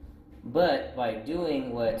 But by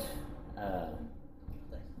doing what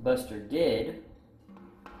Buster did,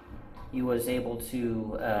 he was able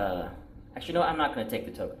to. Actually, no, I'm not going to take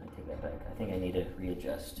the token. I take that back. I think I need to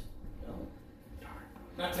readjust.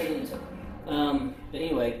 Not taking the token. But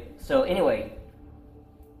anyway,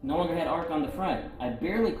 no longer had arc on the front. I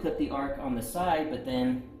barely clipped the arc on the side, but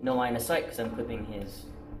then no line of sight because I'm clipping his.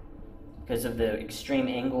 Because of the extreme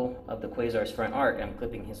angle of the Quasar's front arc, I'm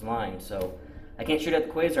clipping his line. So I can't shoot at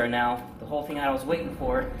the Quasar now. The whole thing I was waiting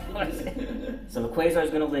for. So the Quasar's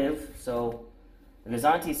going to live. So the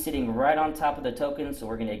Gazanti's sitting right on top of the token, so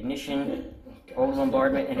we're going to ignition, over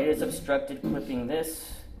bombardment, and it is obstructed, clipping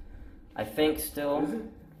this. I think still.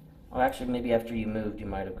 Oh, actually, maybe after you moved, you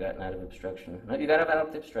might have gotten out of obstruction. No, you got out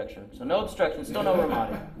of the obstruction. So no obstruction, still no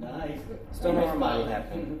Romodi. Nice. Still no Romodi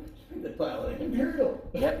happening. Good pilot. Imperial.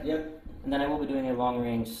 Yep. And then I will be doing a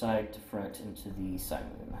long-range side to front into the side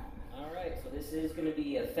moon. Alright, so this is going to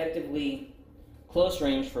be effectively close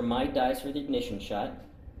range for my dice for the ignition shot.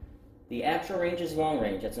 The actual range is long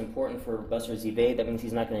range. That's important for Buster's evade. That means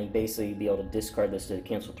he's not going to basically be able to discard this to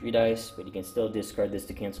cancel 3 dice, but he can still discard this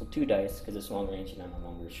to cancel 2 dice because it's long range and I'm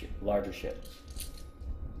a larger ship.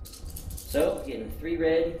 So, getting 3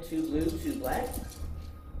 red, 2 blue, 2 black.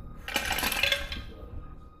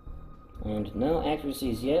 And no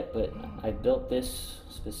accuracies yet, but I built this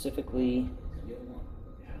specifically.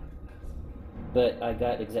 But I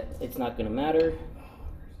got it's not going to matter.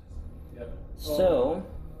 Yep. So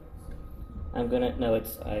I'm gonna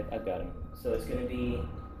I've got him. So it's gonna be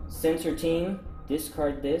sensor team.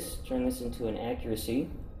 Discard this. Turn this into an accuracy.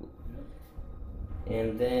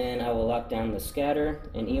 And then I will lock down the scatter.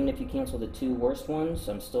 And even if you cancel the 2 worst ones,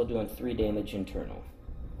 I'm still doing 3 damage internal.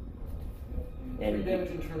 And 3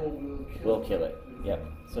 damage internal will kill it. Yep.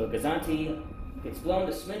 So Gazanti gets blown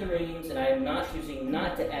to smithereens, and I am not choosing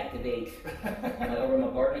not to activate my over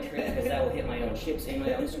bombardment crit because that will hit my own ships and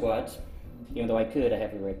my own squads. Even though I could, I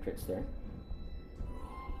have the red crits there.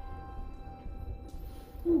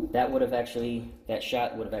 That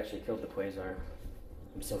shot would have actually killed the Quasar.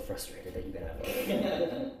 I'm so frustrated that you got out of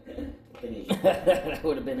it. That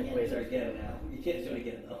would have been a Quasar. You can't do it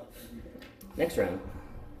again, though. Next round.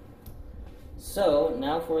 So,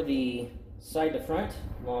 now for the side to front,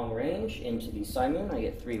 long range, into the Simon, I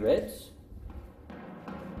get 3 reds.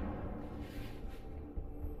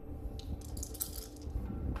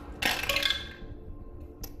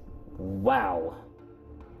 Wow.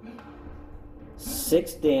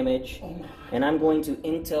 6 damage, Oh my. and I'm going to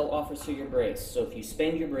intel officer your brace. So if you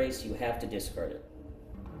spend your brace, you have to discard it.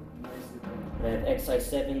 Nicely done. I have excise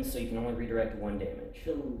 7, so you can only redirect 1 damage.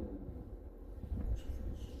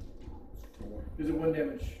 Is it 1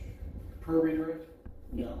 damage per redirect?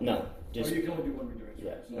 No, just Oh, you can only do 1 redirect.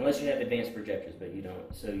 yeah. Unless you have advanced projectors, but you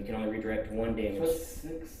don't. So you can only redirect 1 So damage. that's 6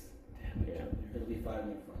 damage. Yeah. It'll be 5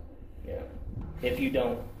 in front. Yeah. If you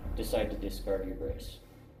don't decide to discard your brace.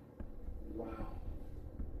 Wow.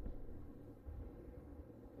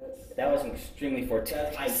 That was extremely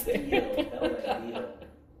fortuitous. That's ideal. That was ideal.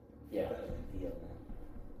 Yeah. That was ideal,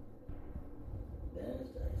 man. That is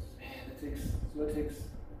nice. Man, that takes,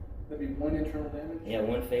 that'd be 1 internal damage? Yeah,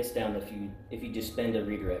 1 face down if you just spend a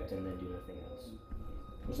redirect and then do nothing else.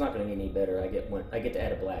 It's not going to be any better. I get to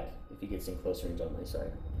add a black if he gets in close range on my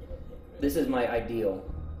side. This is my ideal.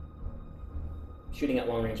 Shooting at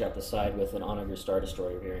long range out the side with an Onager Star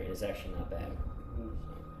Destroyer variant is actually not bad.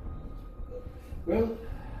 Well,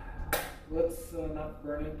 let's not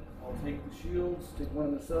burn it. I'll take the shields, take 1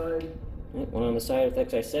 on the side. Right, 1 on the side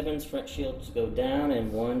with XI7s, front shields go down,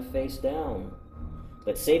 and 1 face down.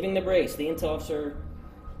 But saving the brace, the intel officer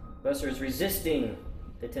Buster is resisting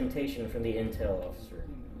the temptation from the intel officer.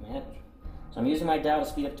 Yep. So I'm using my dial to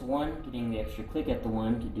speed up to 1, getting the extra click at the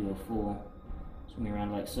 1 to do a full swing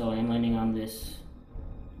around like so. I am landing on this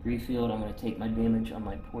brief field. I'm going to take my damage on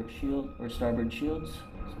my port shield, or starboard shields,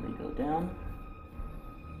 so they go down.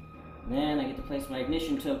 Then I get to place my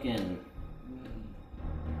ignition token.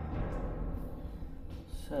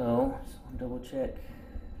 So double check.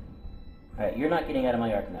 Alright, you're not getting out of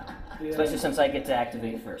my arc now. Yeah. Especially since I get to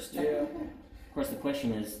activate first. Yeah. Of course, the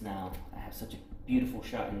question is now, I have such a beautiful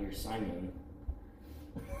shot in your Simon.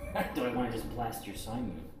 Do I want to just blast your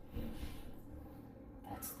Simon?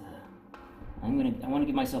 That's the... I want to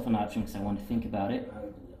give myself an option because I want to think about it.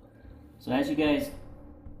 So as you guys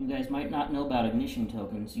might not know about ignition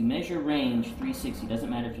tokens, you measure range 360. Doesn't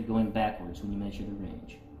matter if you're going backwards when you measure the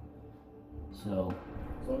range. So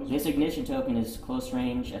this ignition token is close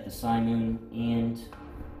range at the Simoon and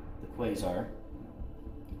the Quasar.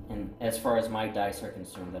 And as far as my dice are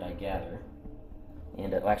concerned that I gather,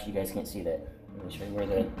 and actually you guys can't see that. Let me show you where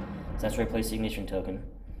so that's where I place the ignition token.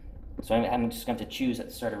 So I'm just going to choose at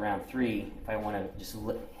the start of round 3 if I want to just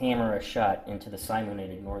hammer a shot into the Simoon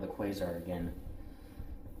and ignore the Quasar again.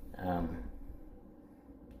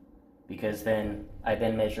 Because then I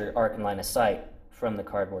measure arc and line of sight from the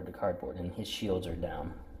cardboard to cardboard, and his shields are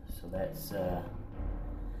down. So that's I'm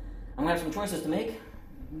gonna have some choices to make,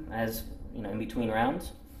 as you know, in between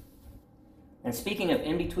rounds. And speaking of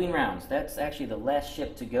in between rounds, that's actually the last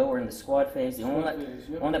ship to go. We're in the squad phase. The only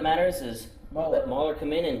one that matters is let Mauler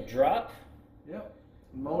come in and drop. Yep.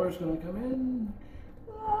 Mauler's gonna come in.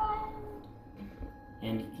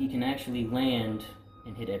 And he can actually land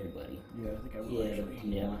and hit everybody. Yeah, I think I will actually.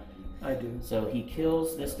 Yeah. I do. So he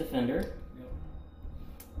kills this defender.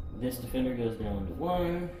 Yep. This defender goes down to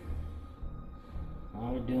 1.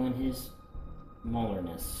 While we're doing his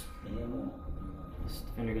Maulerness. This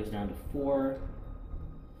defender goes down to 4.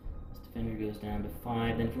 This defender goes down to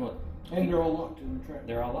 5. Then if you want, And they're all locked in the track.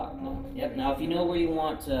 they're all locked. No. Yep. Now, if you know where you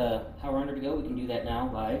want how we're under to go, we can do that now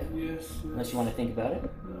live. Yes. Unless you want to think about it.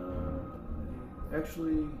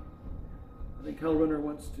 Actually, I think Hell Runner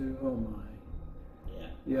wants to. Oh my. Yeah.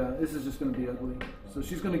 Yeah, this is just going to be ugly. So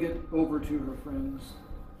she's going to get over to her friends.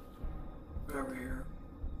 Over here.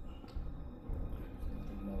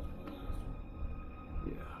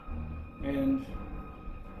 Yeah. And,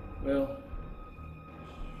 well,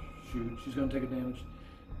 shoot, she's going to take a damage.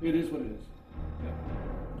 It is what it is.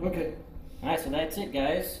 Yeah. Okay. Alright, so that's it,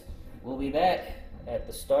 guys. We'll be back at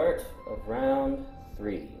the start of round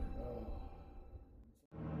 3.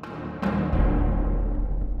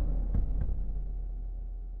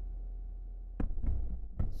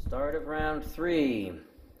 Start of round 3.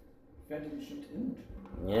 Phantom Shoot in.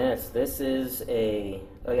 Yes, this is a...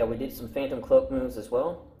 Oh yeah, we did some Phantom Cloak moves as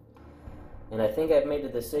well. And I think I've made the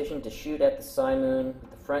decision to shoot at the Simoon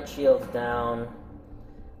with the front shields down.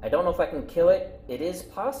 I don't know if I can kill it. It is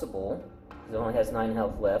possible, because it only has 9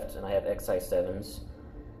 health left, and I have XI7s.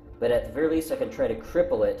 But at the very least, I can try to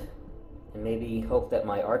cripple it, and maybe hope that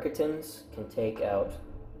my Architans can take out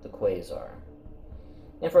the Quasar.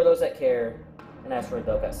 And for those that care, an asteroid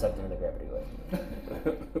belt got sucked into the gravity wave.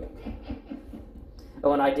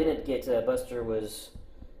 Oh, and I didn't get, Buster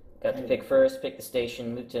got to pick first, pick the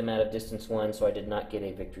station, moved him out of distance 1, so I did not get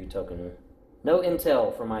a victory token. No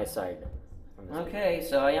intel from my side. Okay,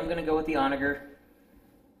 so I am going to go with the Onager.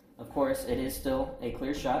 Of course, it is still a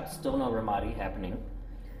clear shot, still no Romodi happening.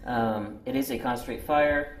 It is a concentrate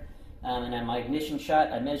fire, And at my ignition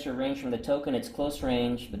shot, I measure range from the token. It's close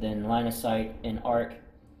range, but then line of sight and arc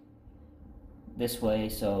this way.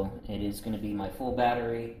 So it is going to be my full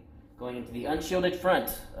battery going into the unshielded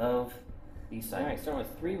front of the side. All right, starting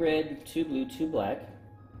with 3 red, 2 blue, 2 black.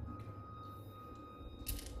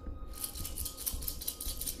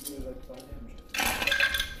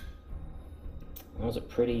 That was a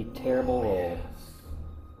pretty terrible roll.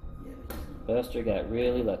 Buster got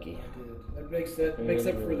really lucky. That makes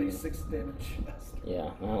up for the 6 damage. Yeah,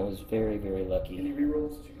 that was very, very lucky. Any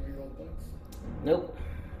rerolls? Did you reroll things? Nope.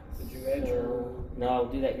 Did you add your... No, I'll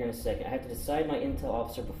do that here in a second. I have to decide my intel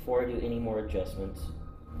officer before I do any more adjustments.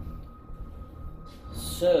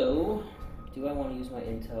 So, do I want to use my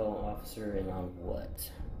intel officer and on what?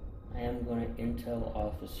 I am going to intel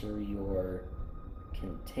officer your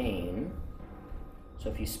contain. So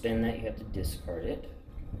if you spend that, you have to discard it.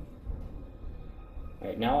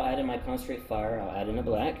 Alright, now I'll add in my concentrate fire. I'll add in a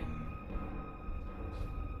black.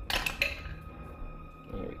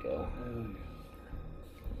 There we go.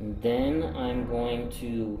 And then I'm going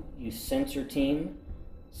to use sensor team,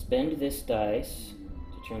 spend this dice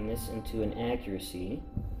to turn this into an accuracy,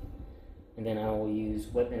 and then I will use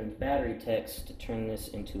weapon battery text to turn this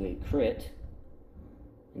into a crit,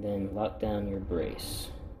 and then lock down your brace.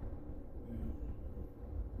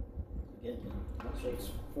 So it's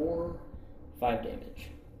 4... 5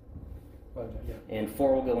 damage. 5 damage, yeah. And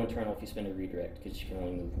 4 will go internal if you spend a redirect, because you can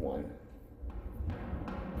only move 1.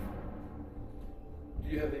 Do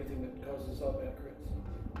you have anything that causes automatic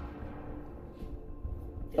crits?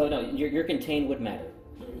 Oh no, your contain would matter.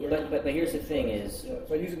 But here's the thing is... Yeah,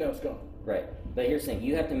 if I use it now, it's gone. Right. But here's the thing,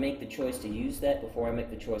 you have to make the choice to use that before I make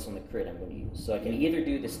the choice on the crit I'm going to use. So I can either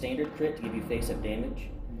do the standard crit to give you face-up damage,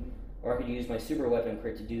 or I could use my super weapon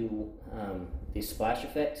crit to do the splash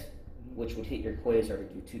effect, which would hit your quasar to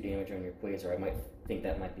do 2 damage on your quasar. I might think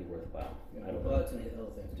that might be worthwhile. Yeah. I don't know. Well, that's an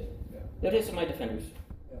other thing too. Yeah. It is in my defenders.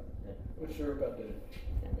 Yeah. Which are about dead.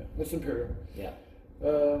 Yeah. Yeah. It's Imperial. Yeah.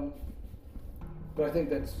 But I think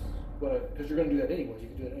that's what because you're going to do that anyway. You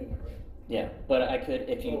can do it anyway, right? Yeah, but I could,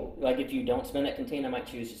 if you if you don't spend that contain, I might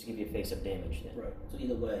choose just to give you a face-up damage then. Right. So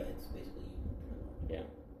either way, it's basically. Yeah.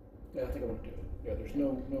 Yeah, I think I want to do it. Yeah, there's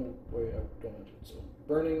no way I don't want to do it. So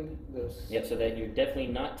burning this. Yep, so that you're definitely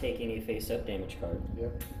not taking a face-up damage card.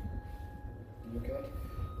 Yep. Okay.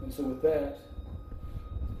 And so with that,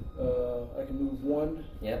 I can move 1.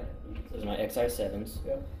 Yep. Those are my XI7s.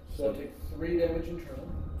 Yep. So I take 3 damage internal.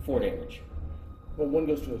 4 damage. Well, 1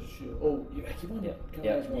 goes to a shield. Oh, yeah, I keep on Yeah. counting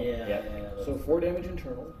Yeah. as 1. Yeah. So 4 damage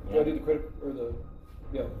internal. Do Yeah. I do the credit or the?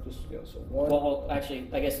 Yeah, just so 1. Well, actually,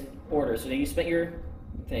 I guess order. So you spent your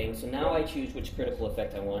thing. So now I choose which critical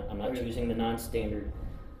effect I want. I'm not Okay. choosing the non-standard.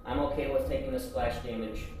 I'm okay with taking the splash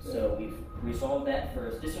damage. So we've resolved that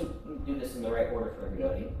first. This will do this in the right order for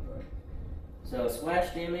everybody. Right. So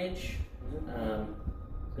splash damage.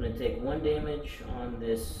 It's going to take 1 damage on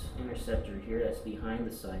this interceptor here. That's behind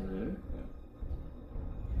the side moon.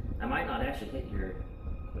 I might not actually hit your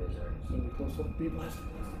quasar. So we close up. Be blasted.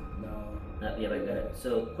 No. Yeah, I got it.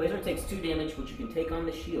 So quasar takes 2 damage, which you can take on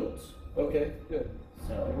the shields. Okay, good.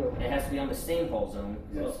 So it has to be on the same hull zone.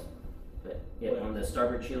 Yes. But yeah, when the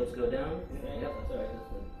starboard shields go down, Yeah, yep. that's alright. That's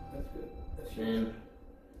good. That's good. That's Then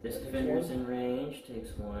this That takes defender's 1. in range,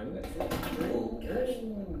 takes 1. That's it. Oh gosh.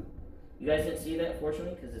 You guys didn't see that,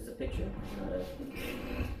 fortunately, because it's a picture.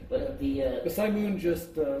 But the The Side Moon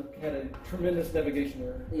just had a tremendous navigation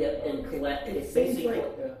error. yeah, and It it's seems basically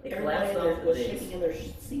like it everybody collapsed off the was base. shaking in their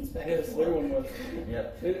seats back Yes, and forth. everyone was.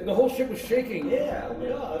 Yep. The whole ship was shaking. Yeah, oh my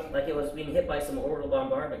gosh. Like it was being hit by some orbital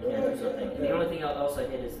bombardment cannon or Yeah, something. And the yeah. only thing else I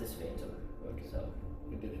hit is this phantom. Okay. So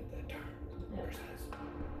We did hit that turn.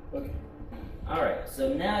 yeah. Okay. All right.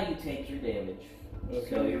 So now you take your damage. Okay.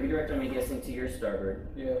 So you redirect, I'm guessing, to your starboard,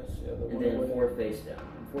 Yes, yeah. The and one then away. 4 face down.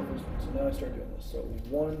 4 face down. So now I start doing this. So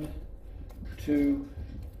 1, 2,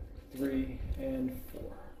 3, and 4.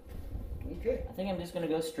 Okay. I think I'm just going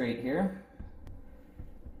to go straight here.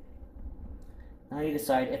 Now I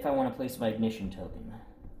decide if I want to place my ignition token.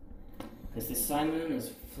 Because this Simon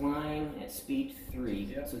is flying at speed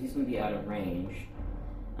 3, Yeah. so he's going to be out of range.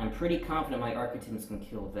 I'm pretty confident my Architects can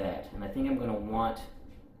kill that, and I think I'm going to want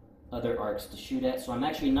other arcs to shoot at, so I'm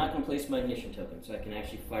actually not going to place my ignition token, so I can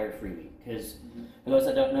actually fire freely. Because for those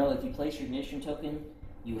that don't know, if you place your ignition token,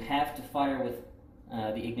 you have to fire with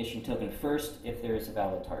the ignition token first if there is a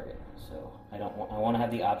valid target. So I want to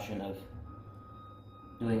have the option of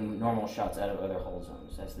doing normal shots out of other hull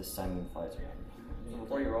zones as this Simon flies around. So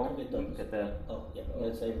before you roll, look at the. Oh, yeah.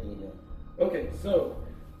 That's everything you do. Okay, so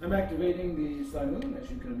I'm activating the Side Moon, as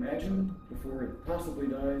you can imagine, before it possibly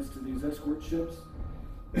dies to these escort ships.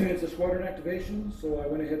 It's a squadron activation, so I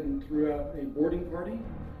went ahead and threw out a boarding party,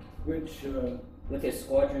 which with his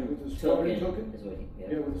squadron, with the squadron token. token. Is what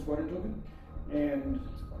Yeah, with the squadron token, and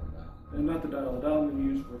not the dial. The dial I'm going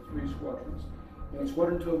to use for 3 squadrons. And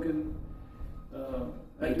squadron token,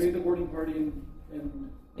 activate the boarding party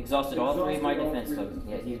and Exhausted all 3 of my Exhausted all defense 3 of tokens.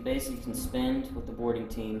 them. Yeah, he basically can spend with the boarding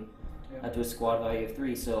team Yeah. up to a squad value of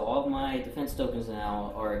 3. So all of my defense tokens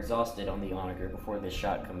now are exhausted on the onager before this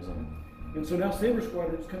shot comes in. And so now Saber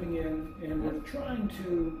Squadron's coming in, and we're trying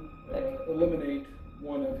to eliminate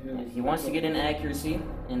one of his. He wants to get an accuracy,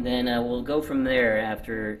 and then we'll go from there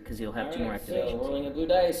after, because he'll have 2 more activations. So rolling a blue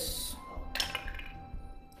dice.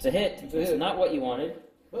 It's a hit. It's not what you wanted.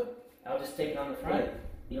 But I'll just take it on the front. Right.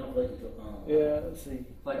 You don't flight control. yeah, let's see.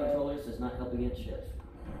 Flight controllers does not help against ships.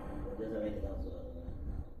 Doesn't have anything else.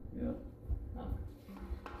 Yeah. No.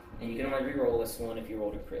 And you can only reroll this one if you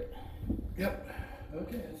rolled a crit. Yep.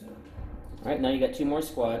 Okay, that's it. Alright, now you got 2 more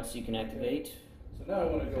squads you can activate. So now I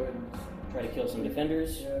want to go ahead and Try to kill some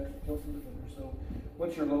defenders. yeah, kill some defenders. So,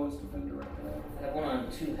 what's your lowest defender right now? I have one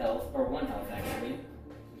on 2 health, or 1 health actually.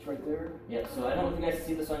 It's right there. Yeah, so I don't know if you guys can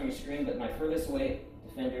see this on your screen, but my furthest away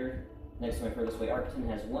defender, next to my furthest away Arcton,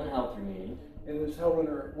 has 1 health remaining. And there's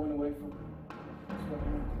Hellrunner one away from.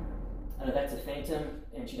 That's a phantom,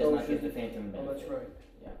 and she does not get the phantom benefit. Oh, that's right.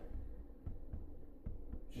 Yeah.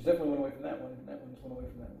 She's definitely one away from that one, and that one's one away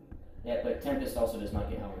from that one. Yeah, but Tempest also does not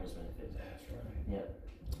get Hellrunner's benefit. That's right. Yep.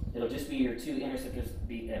 It'll just be your 2 interceptors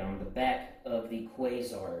on the back of the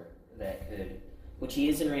Quasar that could, which he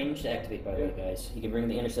is in range to activate, by the way, guys. He can bring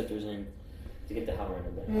the interceptors in to get the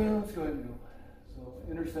Hellrunner benefit. Yeah, let's go ahead and go. So,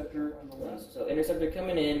 Interceptor on the left. So Interceptor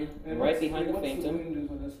coming in, And right what's behind the what's Phantom. the windows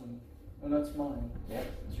on this one? Oh, that's mine. Yep,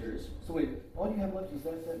 it's yours. So wait, all you have left is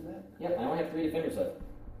that, and that? Yep, I only have 3 defenders left.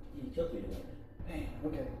 You killed me. Damn,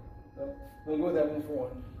 okay. Well, we'll go with that one for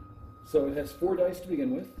 1. So it has 4 dice to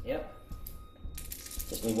begin with. Yep.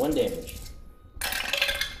 Just need 1 damage.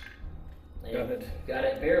 Got it. Got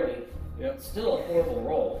it barely. Yep. Still a horrible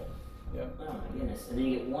roll. Yep. Oh my goodness. And then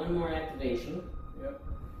you get 1 more activation. Yep.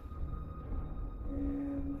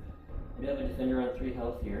 And I do have a defender on 3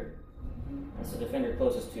 health here. That's the defender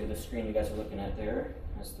closest to the screen you guys are looking at there.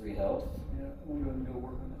 Has 3 health. yeah, we'll go ahead and go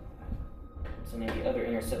work on that. So maybe the other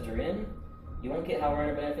interceptor in. You won't get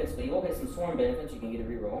Hellrunner benefits, but you will get some swarm benefits. You can get a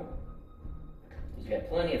reroll. Because you got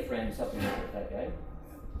plenty of friends helping you out with that guy.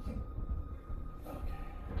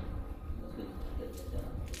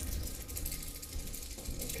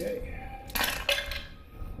 Okay.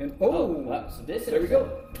 And Wow, so this there we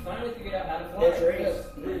go. Finally figured out how to fly. That's your ace.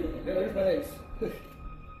 Yeah, there's my ace.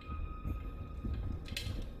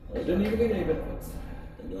 It didn't even get any benefits.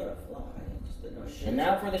 They knew how to fly. Just didn't know shit. And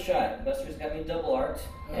now for the shot. Buster's got me double arced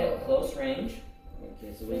at close range.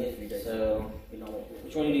 Okay, so we get 3 dice. So, You know,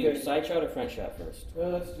 which one do you do? Okay. Side shot or front shot first?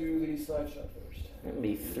 Let's do the side shot first. That would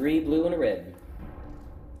be 3 blue and a red.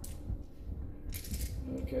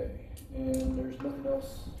 Okay. And there's nothing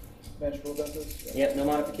else magical about this? Yep, no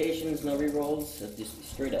modifications, no rerolls, so just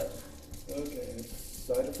straight up. Okay, it's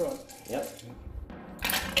side to front. Yep.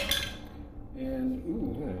 And,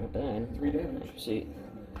 Ooh, not bad. 3 damage. See,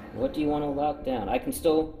 what do you want to lock down? I can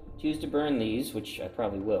still choose to burn these, which I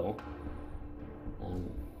probably will.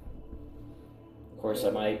 Of course,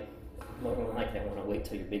 I might more than likely I want to wait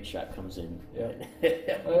till your big shot comes in. Yeah.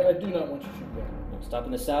 I do not want you to shoot down. I'm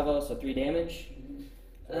stopping the salvo, so 3 damage.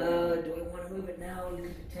 Do I want to move it now? You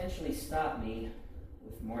could potentially stop me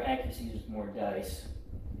with more accuracy, with more dice.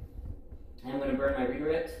 I'm going to burn my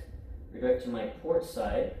redirect. Redirect to my port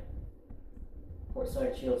side. Port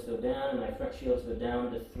side shields go down, and my front shields go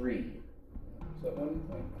down to 3. Is that 1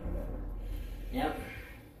 point? Yep.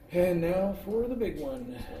 And now for the big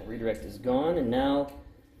one. So redirect is gone, and now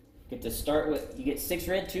get to start with. You get 6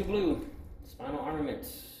 red, 2 blue. Spinal armament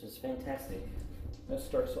is fantastic. That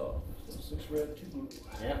starts off. So 6 red, 2 blue.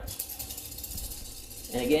 Yep.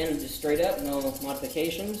 And again, just straight up, no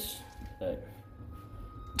modifications. But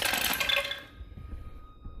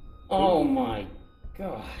oh my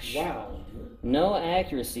gosh! Wow. No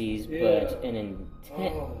accuracies, Yeah. but an intent.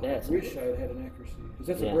 Oh, That's I wish I had had an accuracy. Because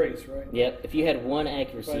that's Yeah. a brace, right? Yep. If you had 1 If I had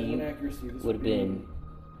accuracy, 1 you accuracy, this would have been.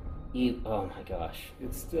 Oh my gosh!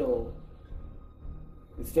 It's still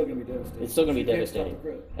going to be devastating. It's still gonna be You can't stop devastating. the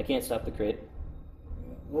crit. I can't stop the crit.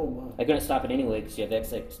 Yeah. Oh my. I couldn't stop it anyway because you have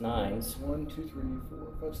XX9s. 1, 2, 3,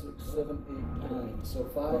 4, 5, 6, 7, 8, 9. So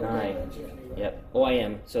 5 9. damage anyway. Yep. Oh, I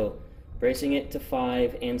am. So bracing it to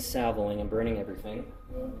 5 and salvoing and burning everything.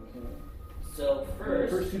 Okay. So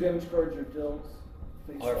First 2 damage cards are dealt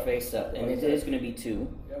are face up, and it is going to be 2.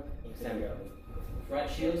 Yep. Front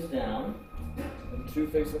shields down, And 2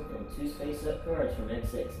 face up and cards. 2 face up cards from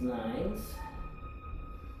XX9s.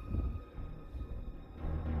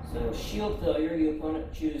 So shield failure, your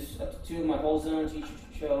opponent choose up to 2 of my hull zones. Each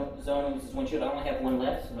zone loses 1 shield. I only have 1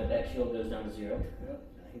 left, so my back shield goes down to 0. Yep.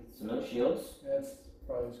 So no shields. That's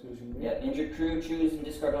probably as good as you can get. Yep, injured crew, choose and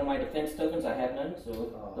discard one of my defense tokens. I have none,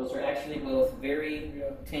 so those are actually both very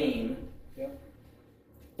tame. Yep.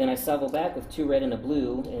 Then I cycle back with 2 red and a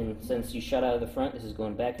blue, and since you shot out of the front, this is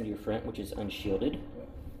going back into your front, which is unshielded. Yep.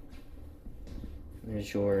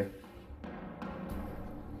 There's your...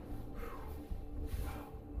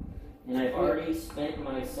 And I've already spent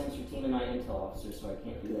my sensor team and my intel officer, so I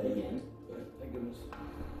can't do that again. Thank goodness.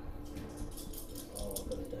 Oh,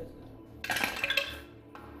 but it does.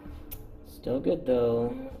 Still good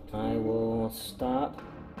though. I will stop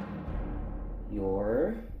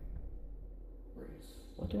your...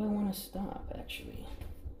 What do I want to stop, actually?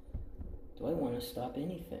 Do I want to stop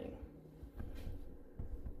anything?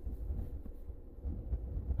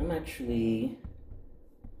 I'm actually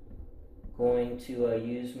going to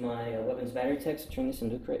use my weapons battery text to turn this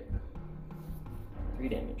into a crit. 3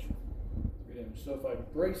 damage. 3 damage. So if I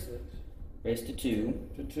brace it Raise to 2.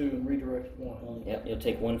 to 2 and redirect 1. Yep, you'll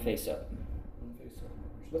take 1 face up. 1 face up.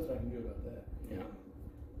 There's nothing I can do about that. Yeah.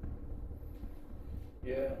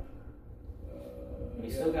 Yeah.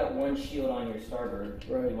 You still got 1 shield on your starboard.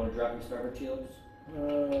 Right. You want to drop your starboard shields? Uh,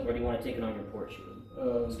 Or do you want to take it on your port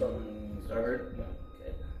shield? Starboard. Starboard? Yeah.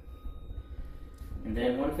 Okay. And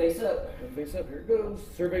then 1 face up. 1 face up. Here it goes.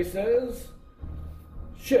 Survey says,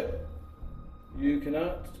 ship. You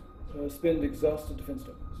cannot spend exhausted defense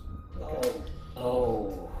tokens.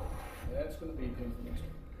 Oh. That's going to be painful next time.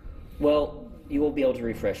 Well, you will be able to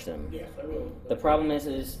refresh them. Yes, I will. The problem is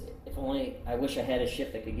if only I wish I had a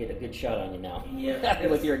ship that could get a good shot on you now. Yeah.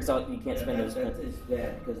 With your exhaust, you can't spend those. It's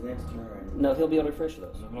bad, because next turn... No, he'll be able to refresh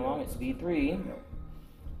those. Moving along at speed 3.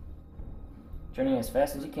 Turning as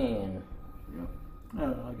fast as you can. I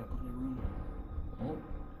got plenty of room. Yep.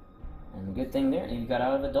 And good thing there, you got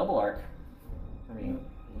out of a double arc.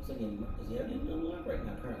 Looks like does he have any double arc right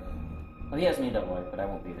now, currently? Oh, he has me a double arc, but I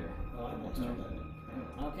won't be there. Oh, I'm next turn then.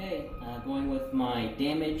 Okay, going with my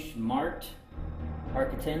damage marked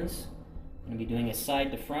Architens. I'm going to be doing a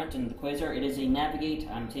side to front in the Quasar. It is a navigate.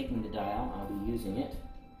 I'm taking the dial. I'll be using it.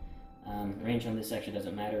 Range on this actually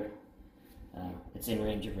doesn't matter. It's in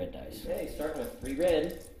range of red dice. Okay, starting with 3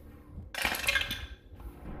 red.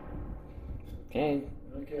 Okay,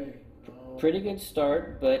 Okay. pretty good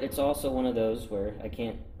start, but it's also one of those where I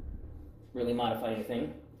can't really modify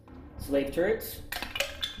anything. Slave turrets.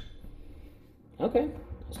 Okay,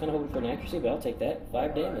 I was kind of hoping for an accuracy, but I'll take that.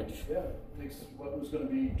 5 damage. Yeah, takes what was going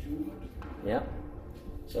to be 2. Yep.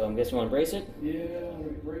 So I'm guessing you want to brace it? Yeah, I'm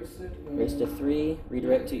going to brace it. Brace to 3.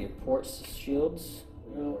 Redirect to your port shields.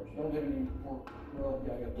 Well, I don't have any more. Well,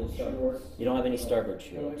 yeah, I got those Starboard. shields. You don't have any starboard I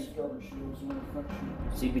don't have shields. any starboard shields, only front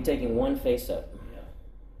shields. So you'd be taking 1 face up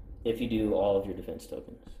Yeah. if you do all of your defense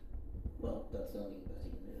tokens. Well, that's the only best he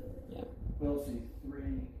can do. Yeah. Well, let's see, 3,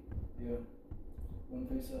 yeah, 1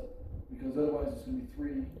 face up. Because otherwise it's going to be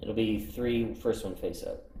 3. It'll be 3 first one face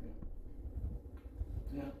up.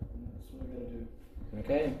 Yeah, that's what I got to do.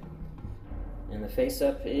 Okay. And the face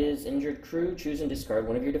up is injured crew. Choose and discard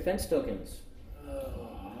one of your defense tokens.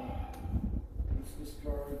 Let's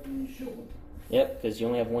discard the shield one. Yep, because you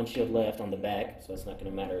only have 1 shield left on the back, so it's not going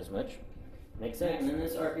to matter as much. Makes sense. And then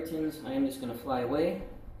this Architens, I am just going to fly away,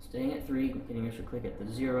 staying at 3, getting extra quick at the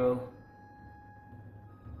 0.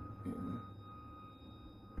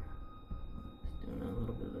 Just doing a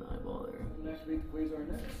little bit of an eyeball there. We'll activate the Quasar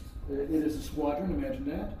next. It is a squadron, imagine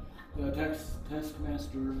that.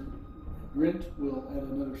 Taskmaster Grint will add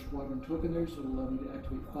another squadron token there, so it'll allow me to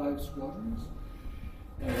activate 5 squadrons,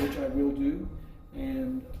 which I will do.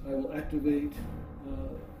 And I will activate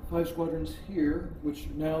 5 squadrons here, which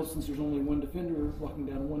now, since there's only 1 defender walking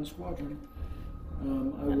down 1 squadron, I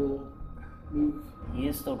will move. He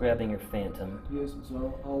is still grabbing your Phantom. Yes,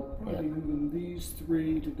 so I'll probably be moving these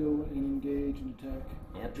 3 to go and engage and attack.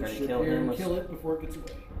 Yep, the try to ship kill here him and with... kill it before it gets away.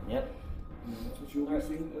 Yep. And that's what you'll be Alright,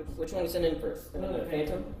 seeing. which one you send in first? Another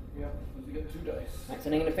Phantom? Yeah, because you get 2 dice. Alright,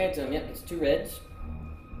 sending in a Phantom. Yep, it's 2 reds.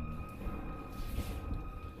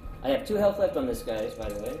 I have 2 health left on this guys, by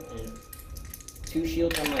the way, and 2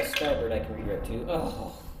 shields on my starboard I can redirect to.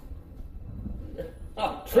 Oh.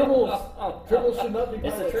 Tribbles! Tribbles should not be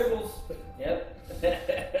It's the pilots. tribbles. Yep.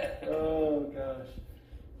 Oh gosh.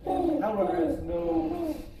 However, there's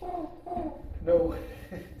no.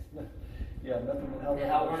 Yeah, nothing in The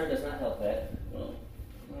Hal Runner does not help that. Well,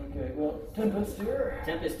 Okay, well, Tempest here.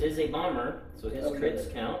 Tempest is a bomber, so his Okay.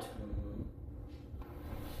 crits count.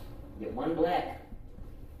 Get 1 black.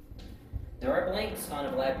 There are blanks on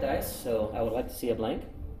a black dice, so I would like to see a blank.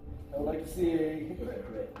 I would like to see a hit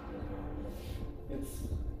crit. It's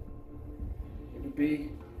It'd be.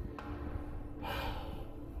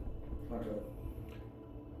 Control.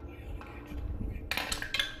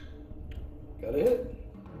 Got a hit.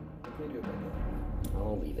 What can you do about that?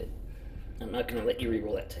 I'll leave it. I'm not going to let you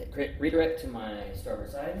reroll that crit. Redirect to my starboard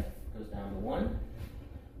side. Goes down to 1.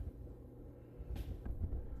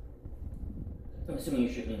 I'm assuming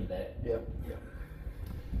you shoot me in the back. Yep.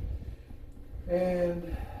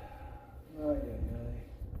 And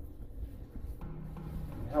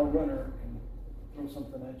How runner can throw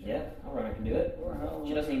something at you. Yeah, I'll run. I can do it. Or how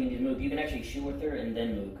She doesn't even need to move. You can actually shoot with her and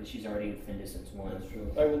then move because she's already within distance 1. That's true.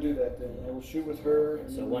 I will do that then. I will shoot with her. And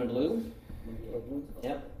So 1 blue. blue.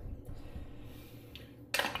 Yep.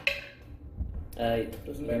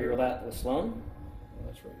 Doesn't you matter. reroll that with Sloane. Oh,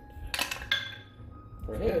 that's right.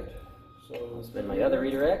 For a Hit. hit. So I'll spend my other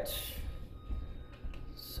redirect.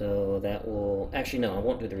 So that will actually no, I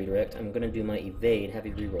won't do the redirect. I'm gonna do my evade. Have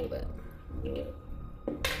you reroll that.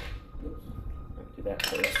 I'll do that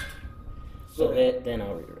first. So hit, then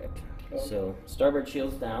I'll redirect. Okay. So starboard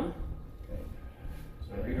shields down. Okay.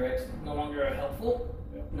 So my redirects no longer helpful.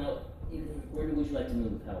 Yep. No, where would you like to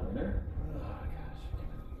move, Howler?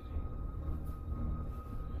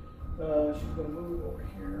 Oh gosh. She's gonna move over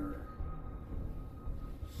here.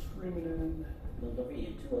 Screaming in. No, don't forget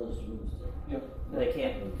two others moves there. Yep. No, they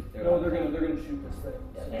can't move. No, they're gonna shoot this thing.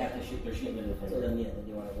 Yeah, they have to shoot. They're shooting the So defender. then, yeah, then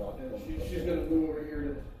you want to walk. Yeah, she's gonna move over here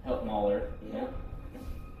to. Help Mauler. Yeah.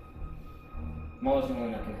 Mauler's the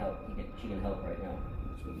one that can help. She can help right now.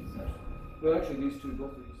 Well, actually, these two,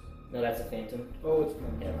 both these. No, that's a phantom. Oh, it's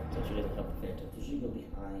fine. Yeah, so she doesn't help the phantom. So she go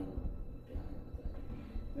behind.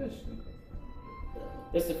 Yeah, she's gonna.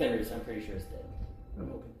 This defender is, I'm pretty sure, is dead. I'm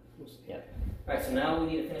hoping. We'll see. Yeah. All right, so now we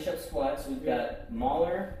need to finish up squads. So we've got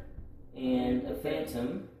Mauler and a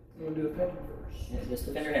phantom. I'm gonna do the phantom first. Yeah, this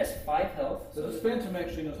defender has 5 health. So this phantom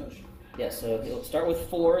actually knows how to shoot. Yeah, so he'll start with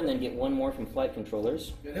 4 and then get 1 more from flight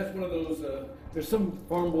controllers. It has one of those. There's some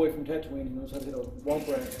farm boy from Tatooine who knows how to hit a womp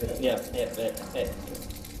rat. Yeah. Yeah.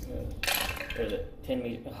 There's a 10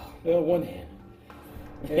 meter. Oh. One hand.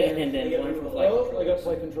 And then 1 from flight Oh, controllers. I got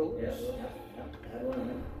flight controllers. Yeah. I don't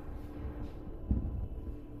know.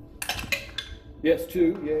 Yes,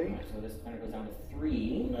 2. All Yay. right, so this defender goes down to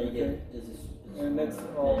 3. Now you get this is. And that's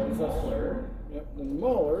all. Then Mauler. Yep. Then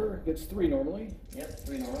Mauler gets 3 normally. Yep,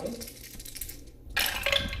 3 normally.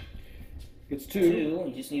 Gets 2. 2.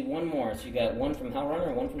 You just need 1 more. So you got 1 from Howrunner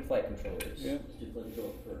and 1 from flight controllers. Yeah. Let's do flight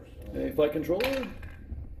control first. A flight controller.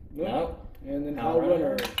 No. And then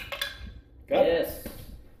Howrunner. Howrunner. Got it. Yes.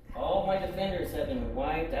 All my defenders have been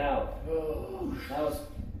wiped out. Oh. That was.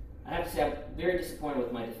 I have to say, I'm very disappointed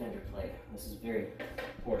with my defender play. This is very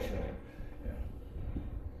poor showing.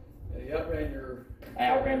 Yeah, you outran your. I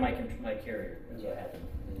outran my carrier. That's what happened.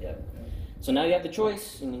 Yeah. So now you have the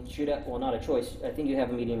choice, and you shoot at. Well, not a choice. I think you have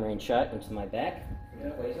a medium range shot into my back. Yeah.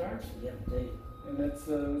 Quasar. Yep, they. And that's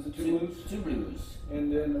was it 2 blues? 2 blues.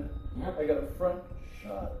 And then Yep. I got a front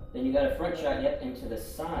shot. Then you got a front shot. Yep, into the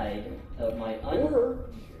side of my Or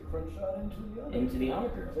front shot into the other. into the honor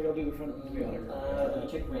I girl. think I'll do the front into the other. Let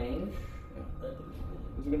me check range.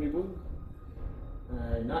 Is it gonna be blue?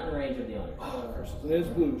 Not in range of the honor. It is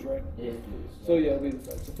blues, right? It is blues. So yeah, it'll be the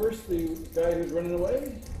side. So first, the guy who's running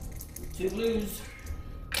away. 2 blues.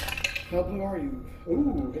 How blue are you?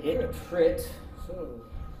 Ooh, hit Hit crit. crit. So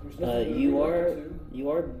there's nothing to You do are to. you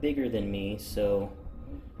are bigger than me, so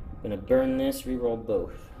I'm gonna burn this. Reroll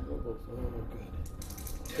both. Oh, good.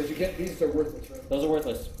 Because you can't. These are worthless, right? Those are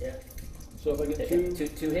worthless. Yeah. So if I get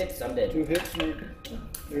Two hits, I'm dead. 2 hits,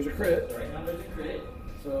 there's a crit. So right now there's a crit.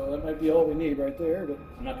 So that might be all we need right there. But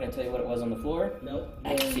I'm not gonna tell you what it was on the floor. Nope.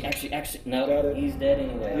 Actually, no. Got it. He's dead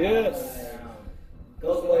anyway. yes.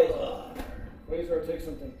 Goes away. Quasar takes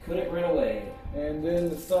something. Couldn't run away. And then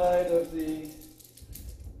the side of the.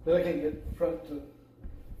 Then I can get front to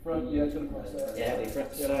front. Yeah, it's gonna cross that. Yeah, the front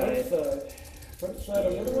Yeah, side. front side. Front side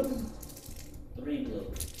on the other one. 3 blue.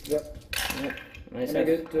 Yep. Yep. Nice. And I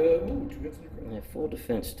get 2 hits and a I crit. have full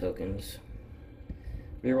defense tokens.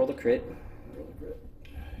 Reroll the crit. Roll the crit.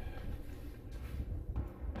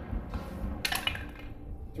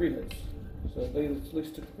 3 hits. So they at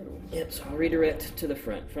least took the crit away. Yep. So I'll redirect to the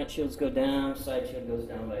front. Front shields go down. Side shield goes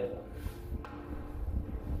down by 1.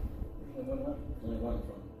 And one left. Only 1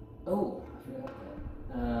 from. Oh.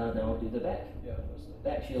 Yeah. Then I'll do the back. Yeah. That's the.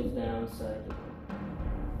 Back shields down. Side.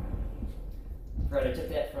 Right. I took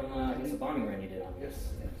that from I guess the bombing run you did on me.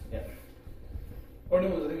 Yes. Yes. Yep. Or no,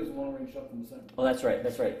 I think it was a long range shot from the center. Oh, that's right.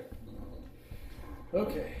 That's right.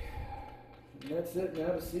 Okay. And that's it. Now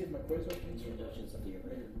to see if my Quasar can These reductions of the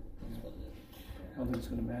array. I don't think it's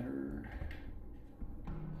going to matter.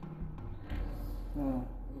 Oh.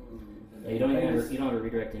 Yeah, you don't have to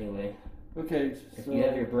redirect anyway. Okay, If so you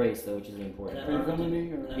have your brace, though, which is important. are you filming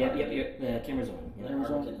me? Or? Yep, the camera's on. That Yep.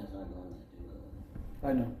 Armada has not gone that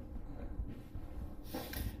I know.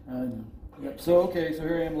 I know. Yep. So okay, so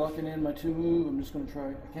here I am locking in my 2 move. I'm just gonna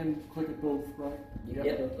try. I can click at both, right?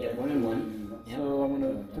 Yep, 1 and 1. Yep. So I'm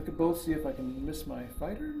gonna click at both, see if I can miss my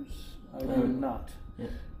fighters. I will not. Yep.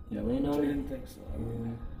 Yep. Land Which on I it. didn't think so. I would.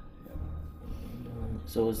 And, Yep.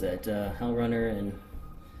 so was that Hell Runner, and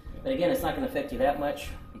but again, it's not going to affect you that much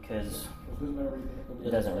because It doesn't matter where you put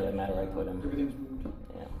it doesn't really matter where I put them. Everything's moved.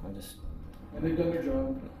 Yeah, I'm just. And they've done their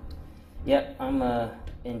job. Yep, I'm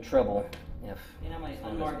in trouble. If you know my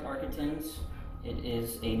unmarked Architens, it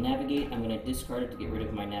is a navigate. I'm going to discard it to get rid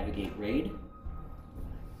of my navigate raid.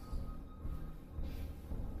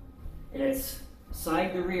 And it's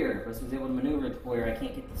side to rear. Russ was able to maneuver it where I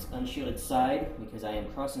can't get this unshielded side because I am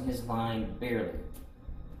crossing his line barely.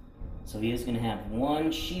 So he is going to have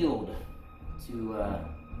 1 shield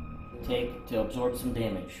to absorb some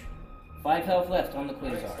damage. 5 health left on the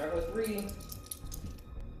Quasar. Start with 3.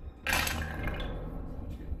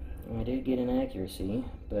 I did get an accuracy,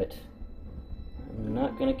 but I'm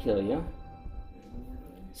not going to kill you.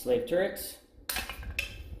 Slave turrets.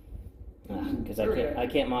 Because I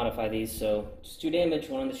can't modify these, so just 2 damage,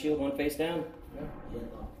 1 on the shield, 1 face down. Yeah. Yeah.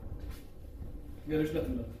 Yeah, there's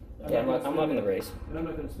nothing to. I'm locking the race. And I'm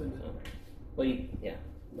not gonna spend it. Well,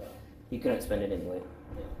 you couldn't spend it anyway.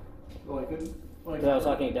 Oh, I couldn't? Oh, Because I was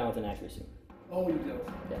locking it down with an accuracy. Oh, you did.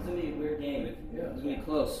 Yeah, it's going to be a weird game. Yeah. It's going to be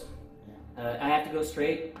close. I have to go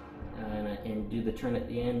straight and do the turn at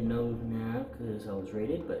the end. No, now, because I was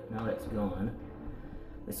rated, but now that's gone.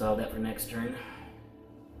 We solve that for next turn.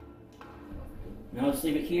 Now let's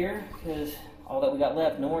leave it here, because all that we got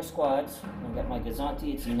left, no more squads. I've got my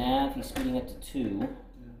Gazanti, it's Nav, he's scooting it to 2. Yeah.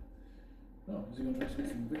 Oh, is he gonna try to get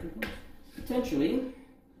some victory points? Potentially.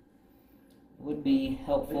 Would be I think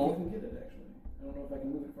helpful. you can get it, actually. I don't know if I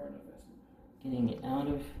can move it far enough fast enough. Getting it out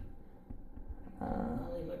of...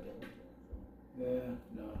 Well, he might be able to. Yeah,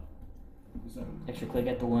 no. He's not. extra click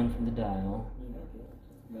at the 1 from the dial. He might be able to.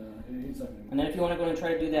 No, he's not gonna. And then if you want to go and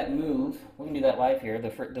try to do that move, we can do that live here. The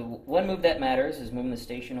one move that matters is moving the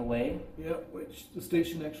station away. Yeah, which the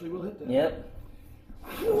station actually will hit that. Yep.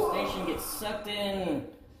 The station gets sucked in,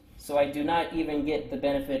 so I do not even get the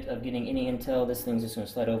benefit of getting any intel. This thing's just going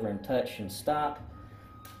to slide over and touch and stop.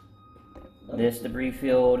 This debris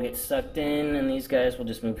field gets sucked in, and these guys will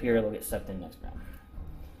just move here. They'll get sucked in next round.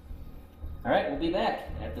 All right, we'll be back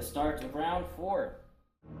at the start of round 4.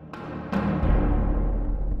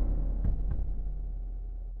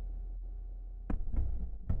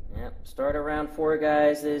 Yep, start of round 4,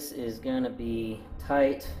 guys. This is going to be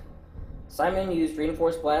tight. Simon used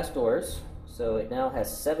reinforced blast doors, so it now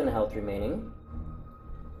has 7 health remaining.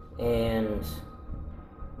 And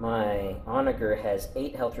my Onager has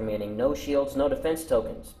 8 health remaining, no shields, no defense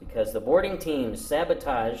tokens, because the boarding team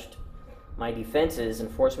sabotaged my defenses and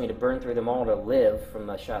forced me to burn through them all to live from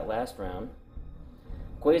the shot last round.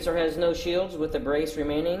 Quasar has no shields with the brace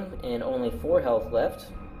remaining and only 4 health left.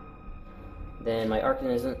 Then my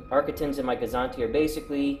Architens and my Gazanti are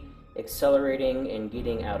basically accelerating and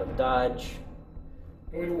getting out of dodge.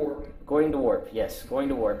 Going to warp. Going to warp, yes, going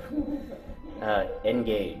to warp.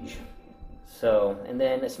 Engage. So, and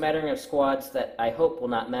then a smattering of squads that I hope will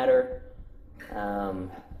not matter.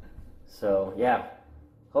 So, yeah.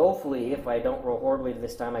 Hopefully, if I don't roll horribly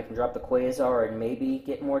this time, I can drop the Quasar and maybe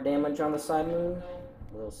get more damage on the side moon.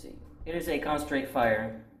 We'll see. It is a concentrate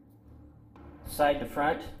fire. Side to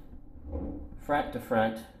front, front to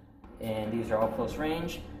front, and these are all close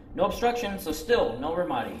range. No obstruction, so still no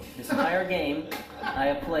Romodi. This entire game I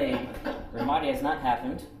have played, Romodi has not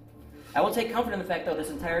happened. I will take comfort in the fact, though, this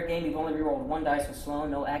entire game you've only rerolled 1 dice with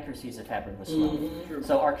Sloane, no accuracies have happened with Sloane. Sure.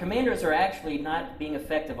 So our commanders are actually not being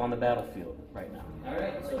effective on the battlefield right now.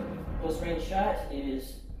 Alright, so close range shot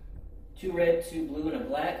is 2 red, 2 blue, and a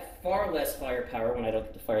black. Far less firepower when I don't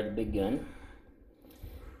get to fire the big gun.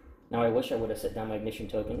 Now I wish I would have set down my ignition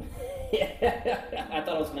token. I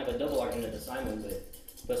thought I was going to have a double arc into the Simon,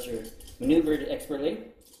 but Buster maneuvered expertly.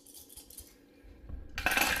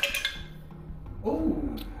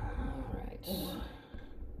 Oh! Alright.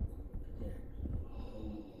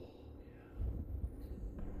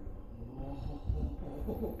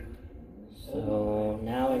 So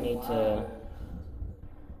now I need to...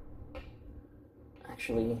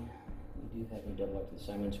 Actually, you do have me double up to the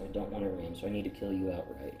Simon, so I don't want to range, so I need to kill you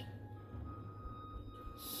outright.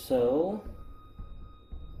 So...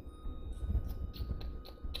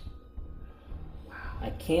 I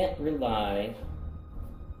can't rely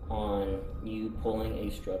on you pulling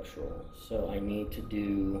a structural, so I need to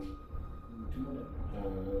do...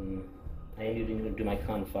 I need to do my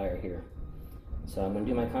con fire here. So I'm going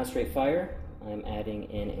to do my concentrate fire. I'm adding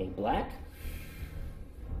in a black.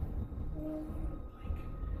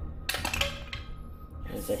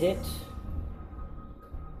 It's a hit.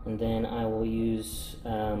 And then I will use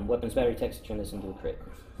weapons battery text to turn this into a crit.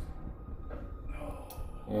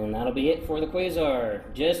 And that'll be it for the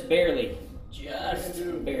Quasar. Just barely.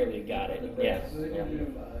 Just barely got it. Yeah.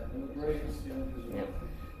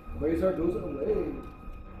 Quasar goes away.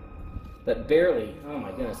 But barely. Oh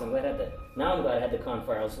my goodness, I'm glad I had the. Now I'm glad I had the con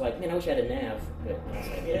fire. I was like, man, I wish I had a nav. But I was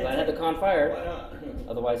like, I'm glad I had the con fire.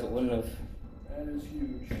 Otherwise, it wouldn't have. That is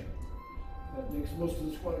huge. That makes most of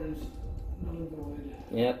the squadrons null and void.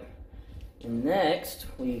 Yep. And next,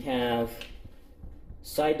 we have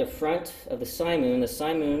side to front of the Simoon. The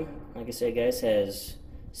Simoon, like I said, guys, has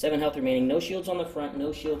 7 health remaining. No shields on the front,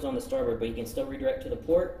 no shields on the starboard, but you can still redirect to the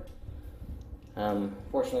port.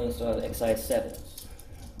 Fortunately, I still have excise 7s.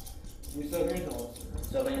 We still have an intel officer.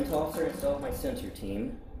 Still have an intel officer and still have my sensor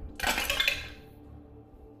team.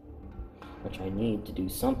 Which I need to do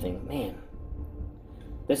something. Man.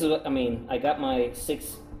 This is what, I mean, I got my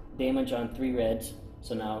 6 damage on 3 reds,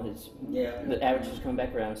 so now it's, the average is coming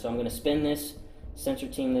back around. So I'm going to spin this, sensor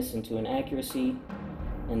team this into an accuracy,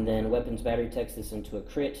 and then weapons battery text this into a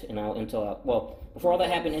crit, and I'll intel out. Well, before all that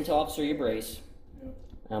happened, intel officer your brace.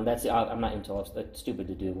 I'm not intel officer, that's stupid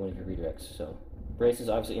to do one of your redirects. So brace is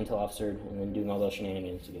obviously intel officered, and then doing all those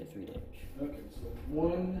shenanigans to get 3 damage. Okay, so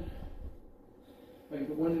 1. I can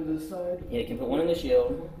put 1 into the side. Yeah, you can put 1 in the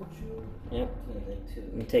shield. Yep.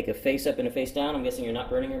 And take a face up and a face down. I'm guessing you're not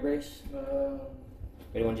burning your brace? Or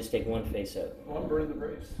do you want to just take 1 face up? I'm burning the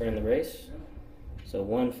brace. Burning the brace? Yeah. So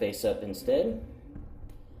 1 face up instead.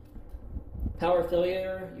 Power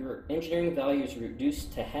failure, your engineering value is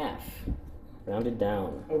reduced to half. Rounded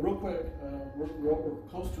down. Oh, real quick, we're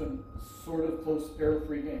close to a sort of close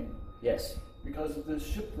error-free game. Yes. Because of this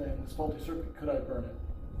ship thing, this faulty circuit, could I burn it?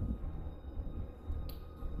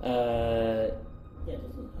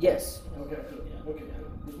 Yes. Okay, good. Okay,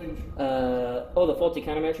 good. Just making sure. Oh, the faulty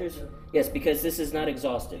countermeasures? Yes, because this is not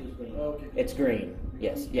exhausted. Okay. It's green.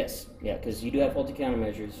 Yes, yes. Yeah, because you do have faulty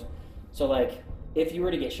countermeasures. So, like, if you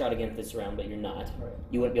were to get shot again this round, but you're not,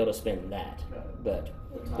 you wouldn't be able to spend that. But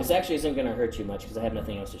this actually isn't going to hurt you much because I have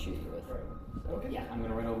nothing else to shoot you with. Okay. Yeah, I'm going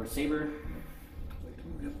to run over Saber.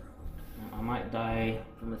 I might die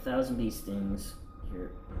from 1,000 bee stings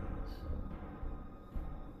here.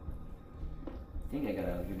 I think I got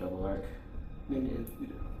out of your double arc. You did.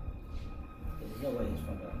 There's no way he's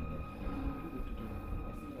from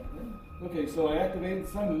that. Okay, so I activated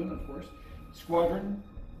Simoon, of course. Squadron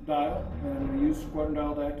dial, and I'm going to use squadron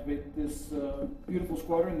dial to activate this beautiful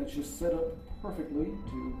squadron that's just set up perfectly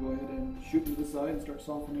to go ahead and shoot to the side and start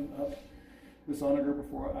softening up this onager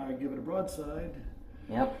before I give it a broadside.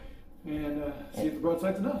 Yep. And see if the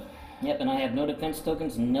broadside's enough. Yep, and I have no defense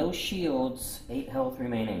tokens, no shields, 8 health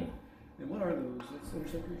remaining. And what are those? That's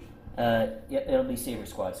interceptors? Yeah, it'll be Saber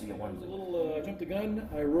Squad, so you get 1. A little, I jumped the gun,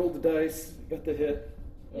 I rolled the dice, got the hit.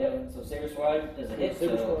 Yep, so Saber Squad is a hit,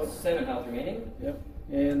 Saber so Squad. 7 health remaining. Yep.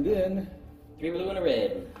 And then 3 blue and a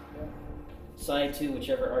red. Side to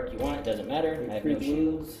whichever arc you want, it doesn't matter. I have 3 no blue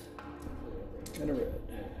shields. and a red.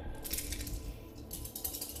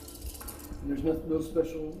 And there's no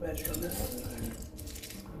special magic on this.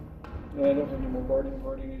 And I don't have any more barding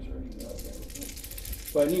parties or anything like that.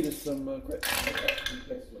 But I needed some crits.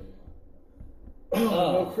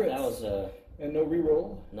 No crits. That was and no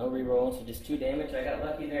reroll. no reroll, so just 2 damage. I got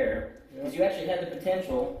lucky there. Because you actually had the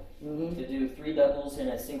potential to do 3 doubles in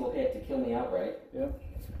a single hit to kill me outright. Yep.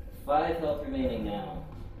 5 health remaining now.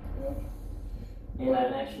 Yep. And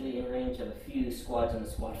I'm actually in range of a few squads in the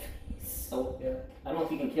squad phase. So Yeah. I don't know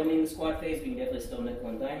if you can kill me in the squad phase, but you can definitely still nickel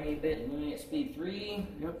and dime me a bit. Moving at speed 3.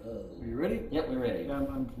 Yep. Are you ready? Yep, we're ready. Yeah,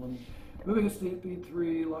 I'm moving at speed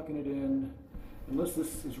 3, locking it in. Unless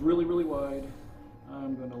this is really, really wide,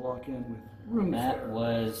 I'm going to lock in with room That spare.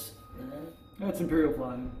 was That's Imperial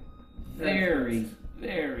flying. very,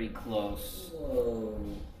 very close. Whoa.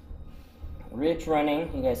 Rich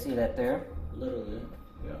running. You guys see that there? Literally.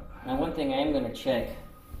 Yeah. Now, one thing I am going to check.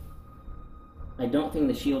 I don't think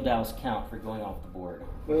the shield dials count for going off the board.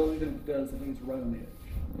 Well, even if it does, I think it's right on the edge.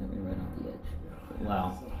 Yeah, we're right off the edge.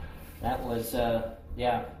 Wow. That was,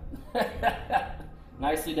 yeah.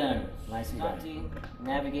 Nicely done. Nicely done.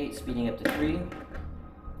 Navigate, speeding up to 3.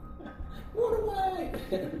 What away!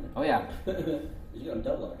 Oh, yeah. You got a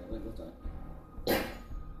double on it. Wait, what's that?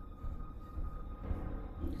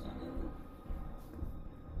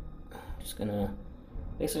 Just gonna,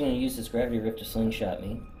 basically gonna use this gravity rift to slingshot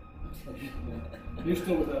me. You're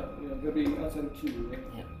still without. Yeah, gonna be outside of 2, right?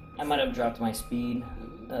 Yeah. I might have dropped my speed,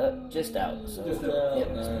 just out. So. Just out.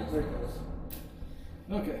 Yep. Nice. Very close.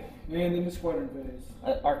 Okay, and then the squadron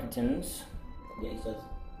phase. Architons. Yeah, he says.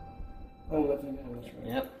 Oh, that's right.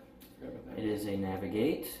 Yep. Forgot about that. It is a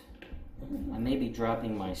navigate. I may be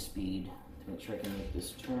dropping my speed to make sure I can make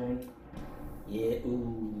this turn. Yeah,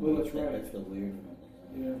 ooh. Oh, that's right. That's the weird one.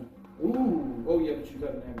 Yeah. Ooh. Oh, yeah, but you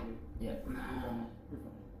got to navigate. Yep. You're fine.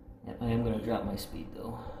 Yep, I am going to drop my speed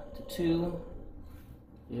though to 2.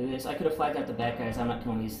 Yes, I could have flagged out the back guys. I'm not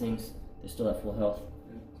killing these things. They still have full health.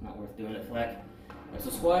 It's not worth doing it, flag. That's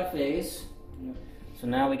the squad phase. Yeah. So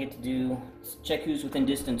now we get to do check who's within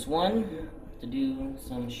distance 1 Yeah. to do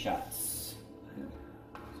some shots. So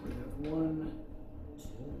we have 1.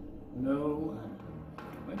 No.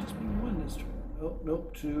 Might just be 1 this turn. Oh,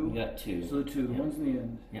 nope, 2. You got 2. So 2. The Yep. one's in the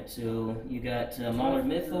end. Yep, so you got Mallard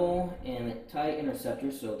Mythal and TIE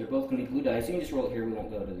Interceptor, so they're both going to be blue dice. You can just roll it here, we won't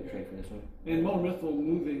go to the trade for this one. And Mythal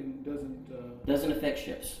moving Doesn't affect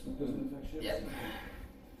ships. doesn't affect ships. Yep.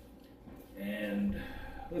 And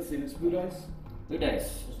let's see, it's blue dice. Blue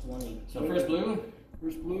dice. Just one each. So first blue,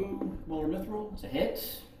 First blue, Mythril. it's a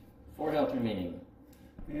hit. 4 health remaining.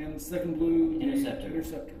 And second blue, the Interceptor.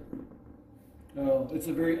 Interceptor. Oh, it's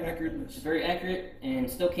a very accurate It's miss. very accurate, and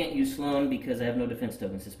still can't use Sloane because I have no defense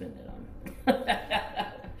token suspended on.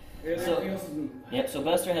 And So- everything else is moving. Yep, so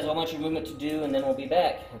Buster has a bunch of movement to do, and then we'll be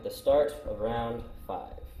back at the start of round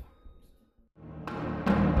 5.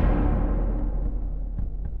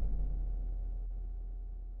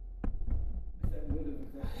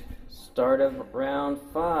 Start of round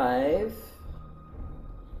 5.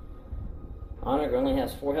 Honor only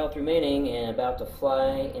has 4 health remaining and about to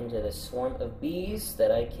fly into the swarm of bees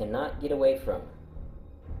that I cannot get away from.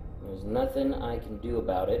 There's nothing I can do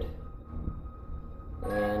about it.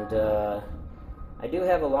 And I do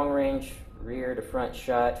have a long range rear to front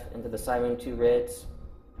shot into the Simon 2 reds.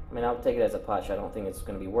 I mean, I'll take it as a pot shot. I don't think it's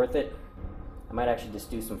going to be worth it. I might actually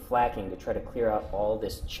just do some flacking to try to clear out all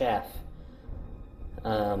this chaff.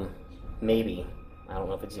 Maybe. I don't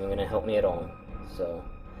know if it's even going to help me at all. So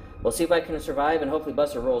we'll see if I can survive, and hopefully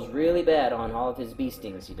Buster rolls really bad on all of his bee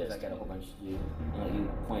stings he does. I got a whole bunch to do. I'll let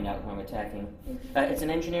you point out when I'm attacking. It's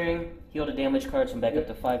an engineering, heal to damage card, so I'm back up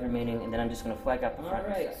to 5 remaining, and then I'm just going to flag out the front.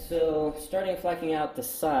 Alright, so starting flacking out the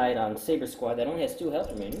side on Saber Squad, that only has 2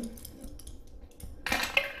 health remaining.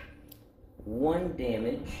 1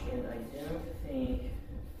 damage, and I don't think...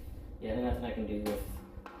 Yeah, there's nothing I can do with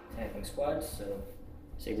attacking squads, so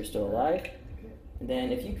Saber's still alive. And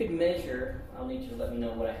then if you could measure, I'll need you to let me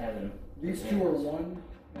know what I have in. These 2 are 1,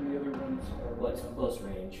 and the other ones are. What's close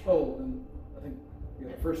range? Oh, then I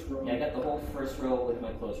think first row. Yeah, I got the whole first row with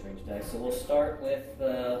my close range dice. So we'll start with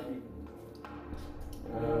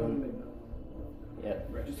yep.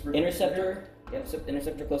 Register. Interceptor. Yep, so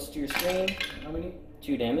Interceptor closest to your screen. How many?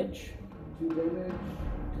 2 damage. 2 damage.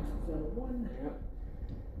 Takes down to 1. Yep.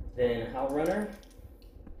 Then Howl Runner.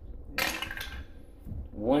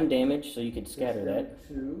 1 damage, so you could scatter that.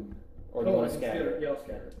 2. Or do you want I to can scatter? Yeah, I'll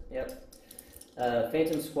scatter. Yep.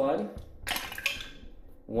 Phantom Squad.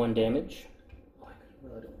 1 damage.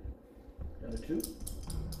 Down to 2.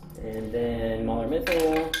 And then Mauler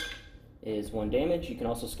Mythal is 1 damage. You can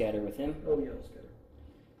also scatter with him. Oh, yeah, I'll scatter.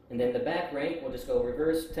 And then the back rank, we'll just go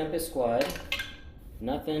reverse Tempest Squad.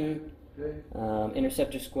 Nothing. Okay.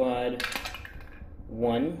 Interceptor Squad.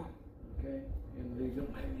 1. Okay. And they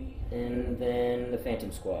don't have any. And then the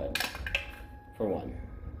Phantom Squad for 1.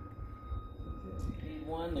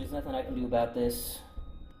 1, there's nothing I can do about this.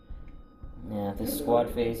 Yeah, this squad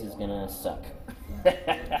phase is gonna suck.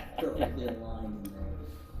 Perfectly aligned in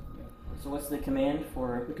there. So what's the command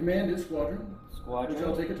for The command is squadron. squadron? Which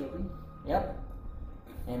I'll take a token. Yep.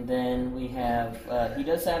 And then we have, he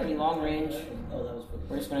does have any long range. Oh, that was for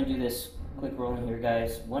We're just gonna do this quick rolling here,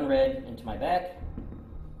 guys. 1 red into my back.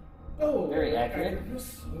 Oh, Very accurate.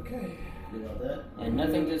 Yes. Okay. You know that? And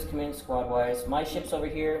nothing does command squad-wise. My ship's over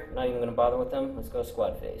here. Not even gonna bother with them. Let's go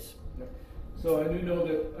squad phase. So I do know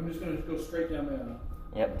that I'm just going to go straight down the aisle.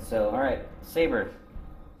 Yep, so, alright. Saber.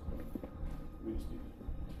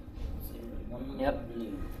 Yep.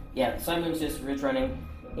 Yeah, Simon's just ridge running.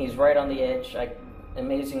 He's right on the edge.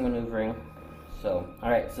 Amazing maneuvering. So,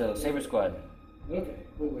 alright, so Saber Squad. Okay.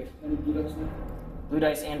 Oh, wait. I need blue dice now? Blue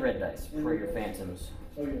dice and red dice And for red your dice. phantoms.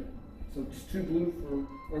 Oh, yeah. So just 2 blue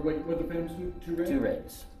for. Or wait, what the phantoms do? 2 red? 2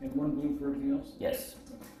 reds. And 1 blue for everything else? Yes.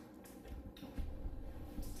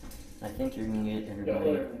 I think you're gonna get Yeah, everybody.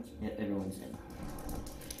 everyone's in. Yeah, everyone's in.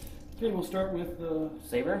 Okay, we'll start with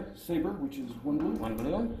Saber. Saber, which is 1 blue. 1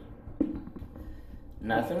 blue.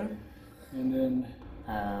 Nothing. And then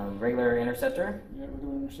Regular interceptor. yeah,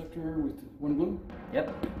 regular interceptor with 1 blue.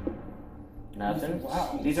 Yep. Nothing.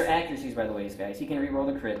 Wow. These are accuracies, by the way, guys. He can re-roll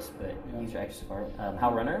the crits, but Yeah. these are accuracy far.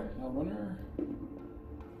 Howl Runner. Now runner.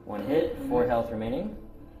 1 hit, 4 health remaining.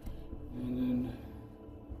 And then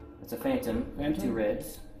It's a phantom. Phantom? 2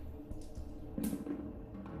 reds.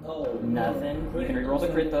 Oh, Nothing. You can reroll the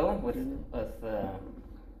crit though with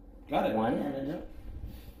got it. 1.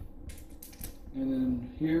 And then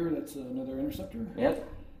here, that's another interceptor. Yep.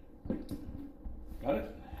 Got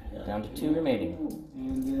it. Down to 2 remaining.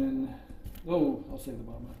 And then, I'll save the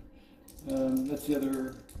bottom. That's the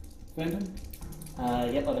other phantom.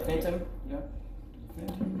 Yep, other phantom. Yep.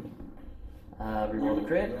 Phantom. Reroll the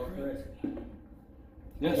crit.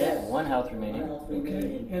 Yes. Yeah, 1 health remaining.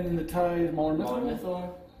 Okay. And then the tie is Mauler Mauler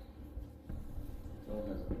missile.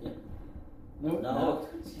 missile. Nope. No.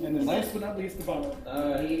 And then last but not least, the bomber.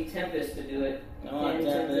 I need Tempest to do it. I want And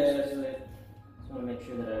Tempest. to do it. Just want to make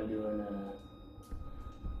sure that I'm doing.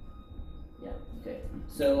 Yeah. Okay.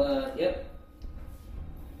 So, yep.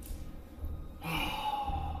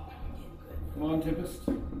 Come on, Tempest.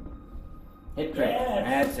 Hit crit. Yes.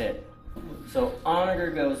 That's it. So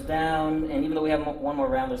Onager goes down, and even though we have 1 more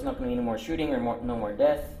round, there's not going to be any more shooting or no more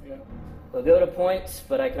death. Yeah. We'll go to points,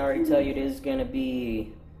 but I can already tell you it is going to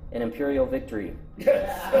be an Imperial victory.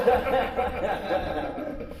 Yes.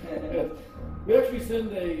 We actually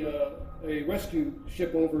send a rescue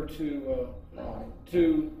ship over to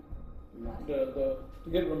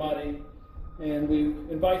get Romodi, and we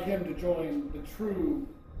invite him to join the true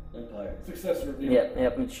Empire. successor of the Yep,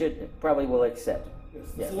 it probably will accept.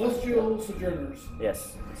 Yes, the Yeah. Celestial Sojourners.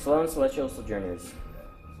 Yes, Sloane Celestial Sojourners.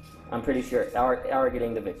 I'm pretty sure are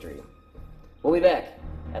getting the victory. We'll be back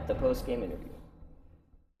at the post-game interview.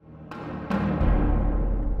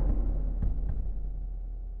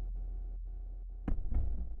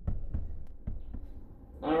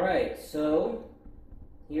 Alright, so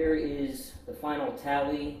here is the final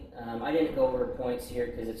tally. I didn't go over points here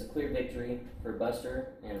because it's a clear victory for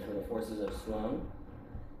Buster and for the forces of Sloane.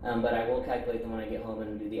 But I will calculate them when I get home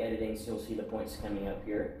and do the editing, so you'll see the points coming up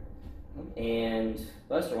here. And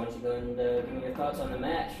Buster, why don't you go and give me your thoughts on the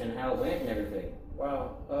match and how it went and everything?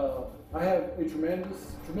 Wow, I have a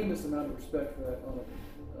tremendous amount of respect for that honor.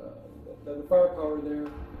 The firepower there.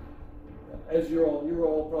 As you're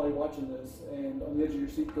all probably watching this, and on the edge of your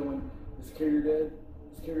seat going, "Is Carrier dead?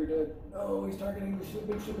 Is Carrier dead? No, he's targeting the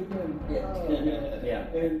big ship again." Yeah.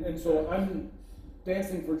 And so I'm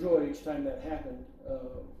dancing for joy each time that happened,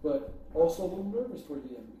 but also a little nervous toward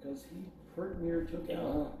the end because he pretty near took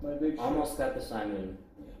out my big ship. Almost got the Simon.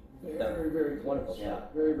 Very, very close. Wonderful Yeah.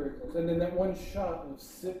 Very, very close. And then that one shot of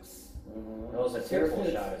 6. That was a terrible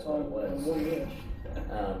hits shot is what it on was. one hit.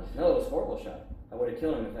 No, it was a horrible shot. I would have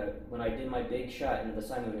killed him when I did my big shot into the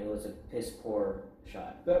Simon, it was a piss poor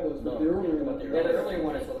shot. That was the earlier one. Yeah, the earlier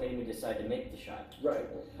one is what made me decide to make the shot. Right.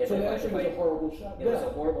 If So I- that actually was a horrible shot. It was a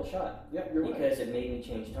horrible shot. Yeah, you're right. Because it made me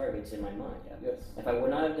change targets in my mind. Yes. If I would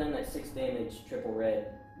not have done that 6 damage triple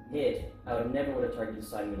red hit, I would never would have targeted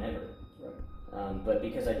Simon ever. Right. But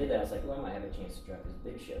because I did that, I was like, well, I might have a chance to drop his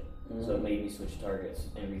big ship. So it made me switch targets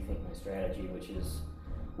and rethink my strategy, which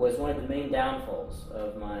was one of the main downfalls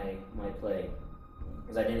of my play.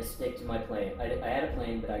 Because I didn't stick to my plan. I had a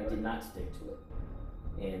plan, but I did not stick to it.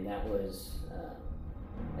 And that was,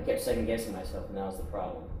 I kept second guessing myself, and that was the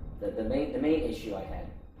problem. The main issue I had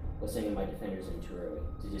was sending my defenders in too early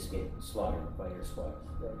to just get slaughtered by your squads.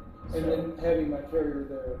 Right. So- And then having my carrier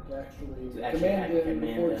there to actually command them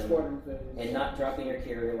before the them, squadron phase. and not dropping your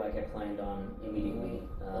carrier like I planned on immediately.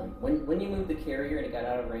 When you moved the carrier and it got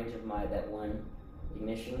out of range of that one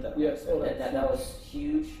ignition, Yes. that was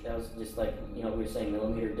huge. That was just like, we were saying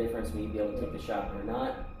millimeter difference, me be able to take the shot or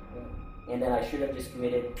not. And then I should have just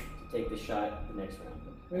committed to take the shot the next round.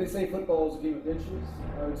 When they say football is a game of inches,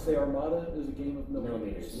 I would say Armada is a game of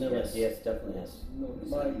millimeters. Yes, definitely yes.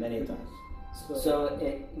 Many times. So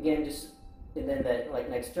again, and then that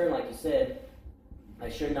next turn, like you said, I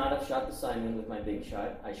should not have shot the Simon with my big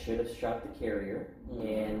shot. I should have shot the carrier,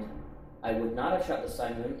 and I would not have shot the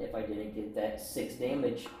Simon if I didn't get that 6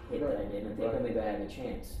 damage hit that I did, and think maybe I had a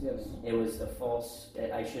chance. Yes. It was a false.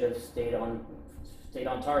 I should have stayed on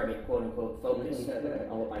target, quote unquote, focused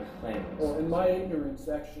on what my plan was. Well, and my ignorance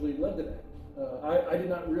actually led to that. I did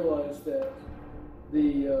not realize that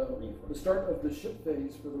the start of the ship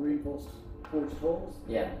phase for the reinforced forged hulls,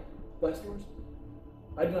 blast doors,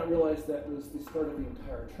 I did not realize that was the start of the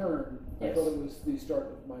entire turn. Yes. I thought it was the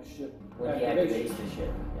start of my ship When he activation. activates the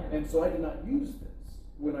ship. Yeah. And so I did not use this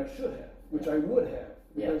when I should have, which I would have,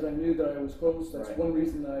 because I knew that I was close. That's one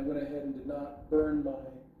reason I went ahead and did not burn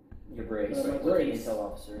Your brace, my with brace, the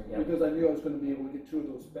intel officer. Yeah. because I knew I was going to be able to get 2 of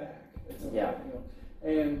those back. At some Yeah. point,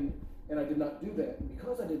 and I did not do that. And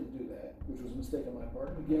because I didn't do that, which was a mistake on my part,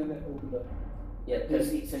 again, that opened up. Yeah, because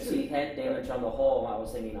since he had damage on the hull, I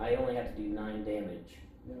was thinking I only have to do 9 damage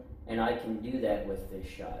Yeah. And I can do that with this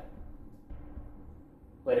shot.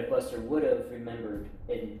 But if Buster would have remembered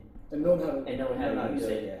and known how to use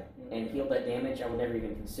it Yeah. and healed that damage, I would never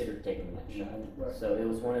even consider taking that shot. Right. So it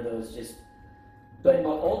was one of those just. But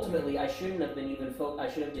ultimately, I shouldn't have been even. I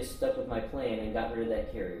should have just stuck with my plan and got rid of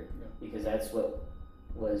that carrier, because that's what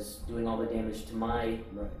was doing all the damage to my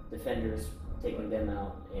defenders, taking them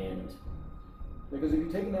out. And because if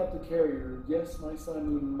you'd taken out the carrier, yes, my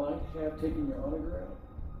Simon might have taken your onager out,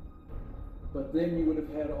 but then you would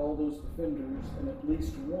have had all those defenders and at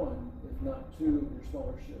least one, if not two, of your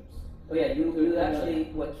smaller ships. Oh yeah, you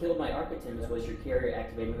actually, what killed my Architons was your carrier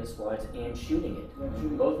activating the squads and shooting it. Yeah,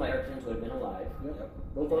 shooting Both my Architons would have been alive. Yep.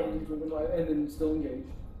 Both Architons would have been alive and then still engaged.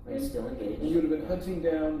 And still engaged. And you would have been hunting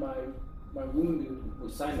down my wounded.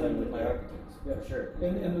 With Simon with my Architons, for sure.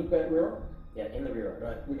 In the back rear arc. Yeah, in the rear arc.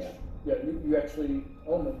 Right. Which, you actually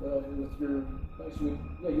almost with your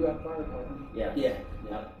you had firepower. Yeah.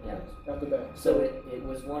 Out the back. So it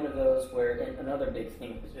was one of those where, and another big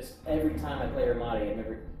thing was just every time I played Armada,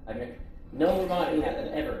 no Romodi happened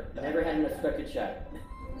ever. Never had an obstructed shot.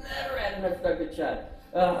 Never had an obstructed shot.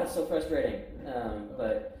 Oh, it's so frustrating.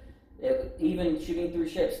 But even shooting through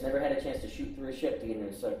ships, never had a chance to shoot through a ship to get an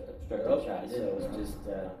obstructed shot. So it was just,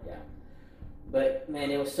 But man,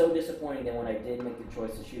 it was so disappointing that when I did make the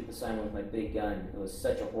choice to shoot the Simon with my big gun, it was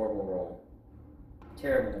such a horrible roll.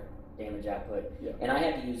 Terrible damage output. Yeah. And I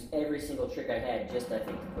had to use every single trick I had just, I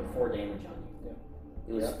think, to put 4 damage on you. Yeah.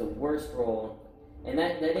 It was the worst roll. And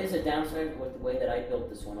that is a downside with the way that I built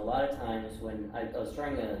this one. A lot of times when I was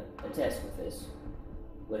trying a test with this,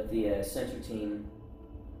 with the sensor team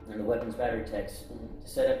and the weapons battery techs, to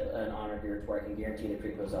set up an honor gear where I can guarantee the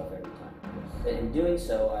crit goes off every time. But in doing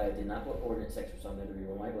so, I did not put ordnance extra, so I'm going to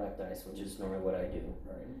reroll my black dice, which is normally what I do.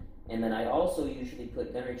 Right. And then I also usually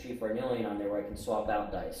put Gunnery Chief or Arnillion on there where I can swap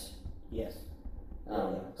out dice. Yes.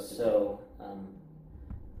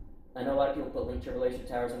 I know a lot of people put link tribulation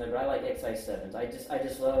towers on there, but I like XI7s. I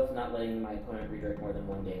just love not letting my opponent redirect more than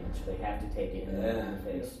 1 damage. They have to take it in the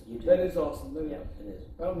face. That is awesome. It is.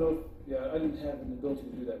 I don't know. I didn't have an ability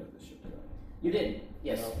to do that with this ship. You did,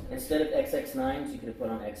 yes. No. Instead of XX9s, you could have put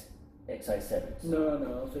on XI7s.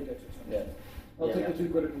 No, I'll take XI7. Yeah. I'll take the 2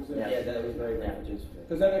 criticals in. Yeah, that was very useful.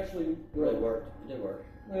 Because that actually really worked. It did work.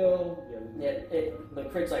 Well, the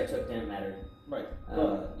crits I took didn't matter. Right.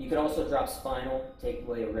 You could also drop Spinal, take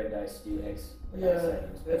away a red dice to do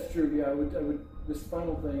X7s. That's true. Yeah, I would. This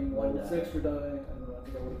final thing, with extra die, I don't know. I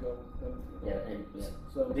think I would have gone.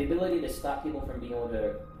 So the ability to stop people from being able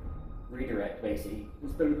to redirect, basically,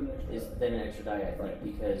 it's better than extra. Than an extra die, I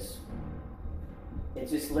think, because it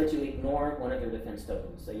just lets you ignore one of their defense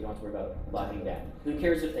tokens, so you don't have to worry about locking down. Who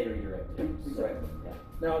cares if they redirect it? Exactly.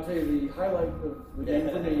 Now I'll tell you, the highlight of the game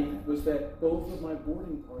for me was that both of my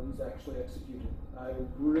boarding parties actually executed. I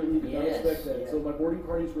really did not expect that. So my boarding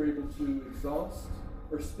parties were able to exhaust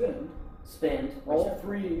or spend all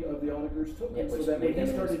 3 of the onagers took them, so that when they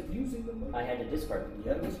started using them, I had to discard them.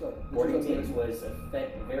 You had to discard them. Boarding teams was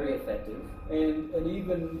very effective. And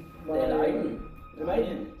even I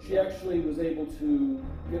didn't. She actually was able to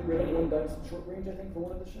get rid of 1 dice at short range, I think, for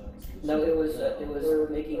one of the shots. No, it was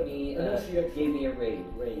making me gave me a raid.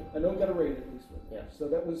 I know it got a raid at least. Yeah. So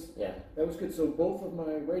that was good. So both of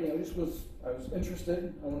my rating, I was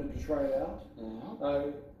interested. I wanted to try it out.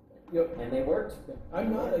 And they worked.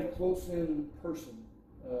 I'm not a close-in person.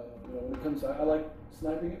 When it comes, I like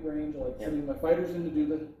sniping at range. I like sending my fighters in to do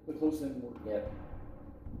the close-in work. Yep.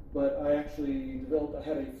 But I actually I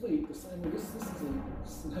had a fleet. This is a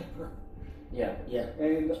sniper. Yeah.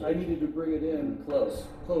 And I needed to bring it in close.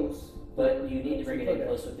 But you need to bring it in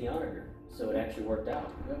close with the onager, so it actually worked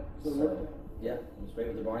out. Yeah. So it worked out. Yeah, it was great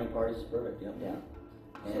with the boarding parties. It's perfect. Yeah.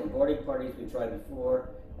 And boarding parties we tried before,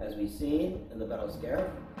 as we've seen in the Battle of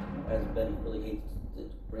Scarif, has been really hate to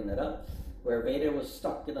bring that up, where Vader was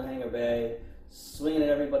stuck in the hangar bay, swinging at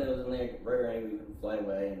everybody that was in there, very angry, couldn't fly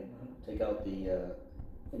away and take out the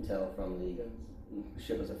intel from the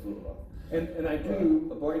ship as a fool. And I do.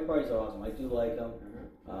 But boarding parties are awesome. I do like them.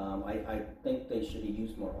 I think they should be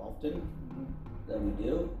used more often than we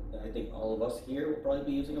do. And I think all of us here will probably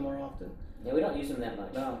be using them more often. Yeah, we don't use them that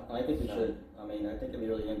much. No, I think we should. I mean, I think it'd be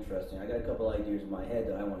really interesting. I got a couple ideas in my head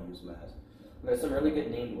that I want to use them as. There's some really good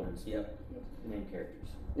named ones. Yep. Named characters.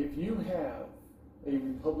 If you have a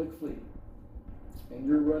Republic fleet and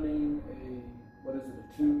you're running Venator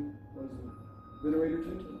 2?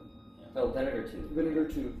 Oh, Venator 2. Venator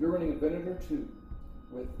 2. If you're running a Venator 2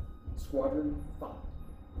 with Squadron 5,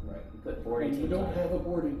 right? You put boarding teams. You don't have a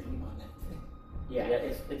boarding team on that thing. Yeah,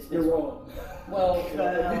 it's You're wrong. well,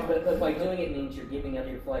 but by doing it means you're giving up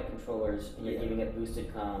your flight controllers and you're giving up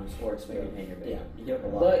boosted comms or expanded hangar bay. Yeah, you give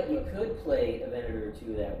up a lot. But you could play a Venator or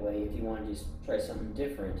two that way if you want to just try something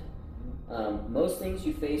different. Most things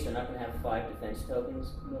you face are not going to have 5 defense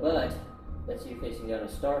tokens, but let's say you're facing down a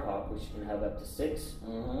Starhawk, which can have up to 6,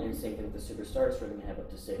 and same thing with the Super Star Destroyer, can have up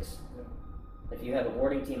to 6. Yeah. If you have a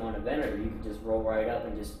boarding team on a Venator, you can just roll right up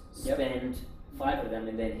and just spend 5 of them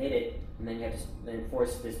and then hit it, and then you have to then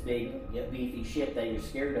force this big, beefy ship that you're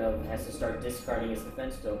scared of has to start discarding its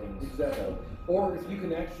defense tokens. Exactly. So, or if you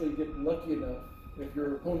can actually get lucky enough, if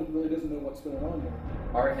your opponent really doesn't know what's going on there,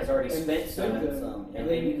 Art has already and spent spend some, them, and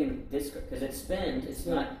then you can discard, because it's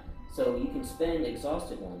not, so you can spend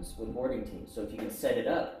exhausted ones with boarding teams. So if you can set it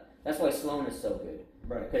up, that's why Sloane is so good.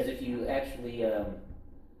 Right. Because if you actually,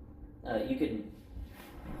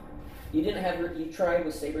 you tried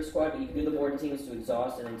with Saber Squad, but you could do the boarding teams to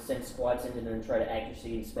exhaust and then send squads in and then try to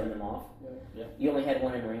accuracy and spend them off. Yeah. You only had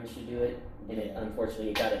one in range to do it, and unfortunately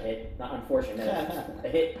it got a hit. Not unfortunate, a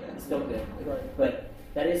hit, it's still good. Right. But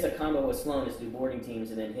that is a combo with Sloane, is do boarding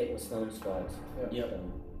teams and then hit with Sloane squads. Yep.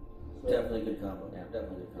 So, Definitely a good combo. Yeah.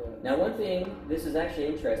 Definitely a good combo. Now, one thing, this is actually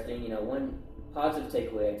interesting, one positive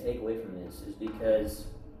takeaway I take away from this is because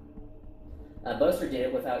Buster did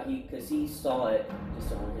it because he saw it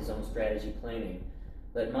just on his own strategy planning.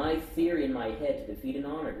 But my theory in my head to defeat an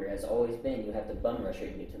Onager has always been you have to bum rush it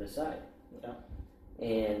and get to the side. Yeah.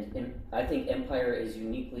 And I think Empire is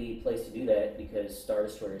uniquely placed to do that because Star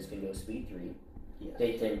Destroyers can go speed 3. Yes.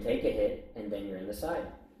 They can take a hit and then you're in the side.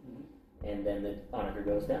 And then the Onager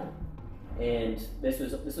goes down. And this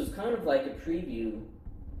was kind of like a preview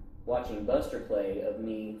watching Buster play of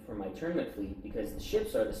me for my tournament fleet because the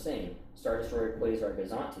ships are the same. Star Destroyer, Quasar,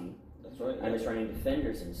 Gazanti. That's right. I'm just running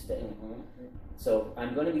Defenders instead. So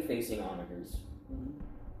I'm going to be facing Onagers.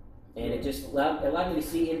 And it just allowed me to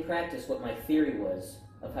see in practice what my theory was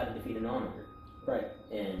of how to defeat an Onager. Right.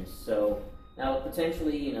 And so now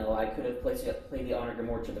potentially, I could have played the Onager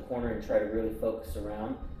more to the corner and try to really focus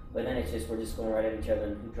around. But then it's just we're just going right at each other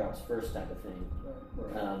and who drops first type of thing.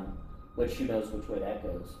 Right. Which who knows which way that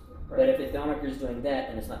goes. Right. But if the Onager is doing that,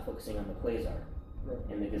 then it's not focusing on the Quasar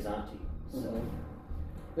and the Gazanti. So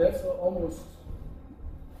That's almost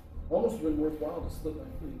been worthwhile to split my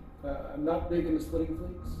fleet. I'm not big into splitting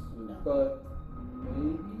fleets, but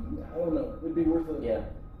maybe, I don't know, it'd be worth a yeah.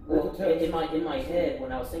 worth Well, a test. in my head,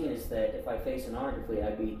 when I was thinking is that if I face an Onager fleet,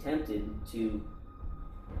 I'd be tempted to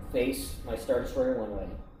face my Star Destroyer one way,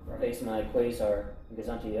 face my Quasar and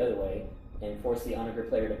Gazanti the other way, and force the Onager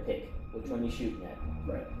player to pick which one you're shooting at.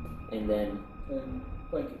 Right. And then And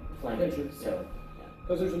flank Pinch it. it, So,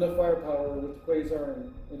 because there's enough firepower with Quasar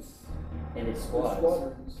and its it's squads.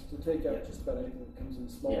 squadrons to take out just about anything that comes in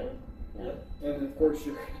smaller. Yeah. And of course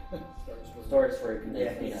your Star Destroyer can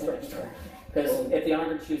Star Destroyer. Because if the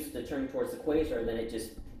Onager chooses to turn towards the Quasar, then it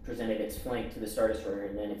just presented its flank to the Star Destroyer,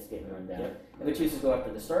 and then it's getting run down. If it chooses to go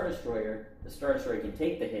after the Star Destroyer can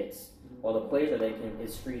take the hits, while the Quasar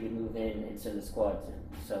is free to move in and send the squads in.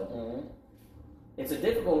 So it's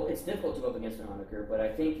difficult to go up against an Onager, but I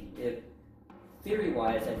think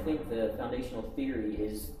theory-wise, I think the foundational theory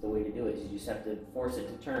is the way to do it. Is you just have to force it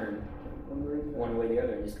to turn one way or the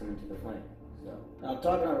other and just come into the flank. So Now,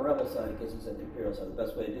 talking on the Rebel side, because you said the Imperial side, the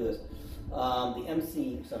best way to do this, the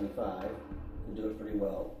MC-75 can do it pretty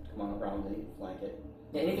well. Come on around the flank it.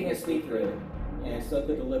 yeah, anything that's speed 3. And so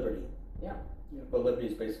could the Liberty. Yeah. But Liberty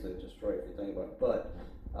is basically a destroyer if you think about it. But,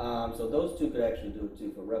 so those two could actually do it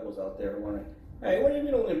too for Rebels out there wondering, hey, what do you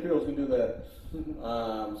mean only Imperials can do that?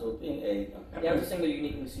 So being Yeah, I was just saying they're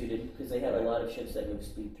uniquely suited because they have a lot of ships that move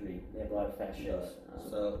speed 3. They have a lot of fast ships.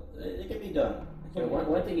 So it can be done. So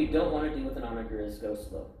one thing you don't want to do with an Onager is go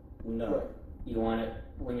slow. No. Right. You want it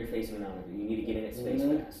when you're facing an Onager. You need to get in its face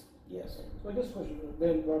fast. Yes. So I guess a question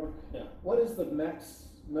then, Robert. Yeah. What is the max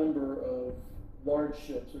number of large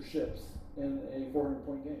ships or ships in a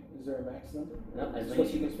 400-point game? Is there a max number? No, as many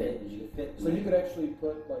as you can fit. As you can fit. So you could actually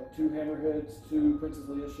put like 2 Hammerheads, 2 Princess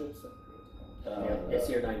Leia ships, Yeah,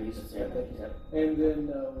 SCR-90s. Yeah. and then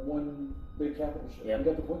 1 big capital ship. Yep. You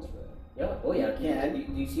got the points for that. Yeah. Oh yeah. Yeah.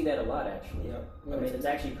 You see that a lot actually. Yeah. I mean, it's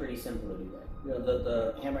actually pretty simple to do that. Yeah.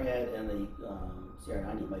 The Hammerhead and the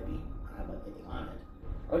CR-90 might be, I might think on it.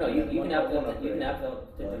 Oh no, you One can outfit upgrade. you can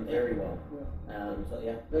outfit them very well. So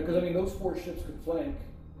yeah. Because I mean, those 4 ships could flank.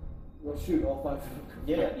 Well, shoot, all 5 of them.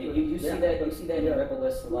 Yeah, you see that in the Rebel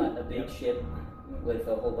list a lot. A big ship with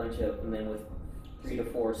a whole bunch of, and then with 3 to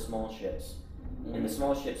 4 small ships, and the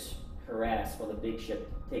small ships harass while the big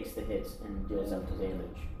ship takes the hits and deals out the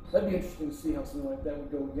damage. That'd be interesting to see how something like that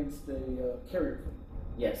would go against a carrier fleet.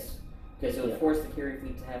 Yes, because it would force the carrier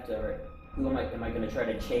fleet to have to who am I going to try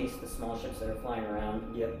to chase the small ships that are flying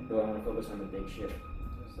around? Yep. Do I want to focus on the big ship?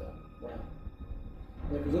 So,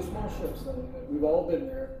 Yeah, because those small ships, I mean, we've all been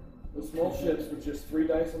there. Those small ships with just 3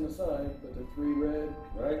 dice on the side, but the 3 red.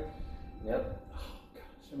 Right? yep. Oh gosh,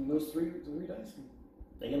 I mean those three dice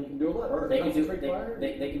They can can do a lot. They can do Concentrate fire.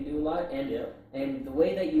 they can do a lot, and Yeah. and the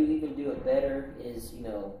way that you even do it better is, you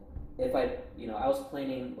know, if I was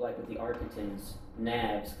planning like with the Architans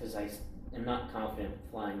navs because I am not confident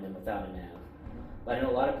flying them without a nav, but I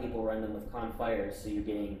know a lot of people run them with con fires, so you're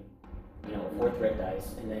getting, you know, a 4th red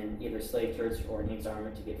dice, and then either slave turrets or enhanced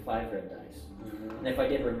armor to get 5 red dice. And if I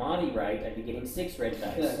did Romodi right, I'd be getting 6 red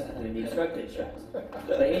dice doing the obstructed shots.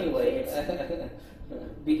 But anyway,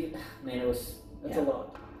 man, it was That's yeah. a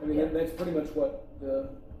lot. I mean, Yeah. that's pretty much what the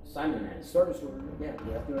Simon has. Stardust Order Yeah.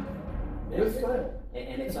 doing. Yeah. With style,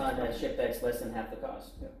 And it's on a ship that's less than half the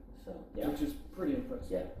cost. Yeah. So yeah. which is pretty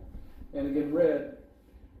impressive. Yeah. And again, red,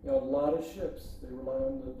 a lot of ships, they rely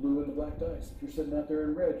on the blue and the black dice. If you're sitting out there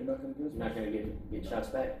in red, you're not going to get as You're not much. going to get shots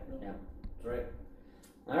back. No. Yeah. That's right.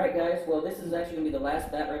 All right, guys. Well, this is actually going to be the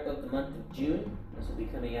last Batrep of the month of June. This will be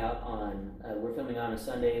coming out on. We're filming on a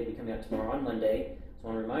Sunday. It'll be coming out tomorrow on Monday. So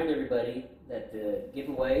I want to remind everybody that the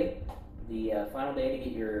giveaway, the final day to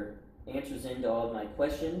get your answers into all of my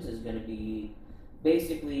questions, is going to be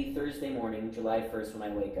basically Thursday morning, July 1st,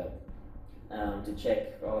 when I wake up, to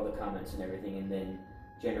check all the comments and everything, and then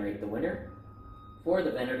generate the winner for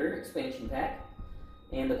the Venator expansion pack.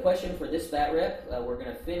 And the question for this Batrep, we're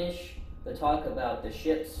going to finish the talk about the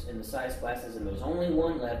ships and the size classes, and there's only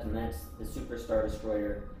one left, and that's the Super Star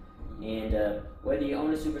Destroyer. And whether you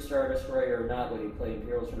own a Super Star Destroyer or not, whether you play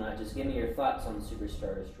Imperials or not, just give me your thoughts on the Super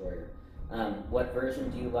Star Destroyer. What version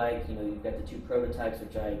do you like? You know, you've got the 2 prototypes,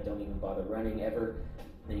 which I don't even bother running ever.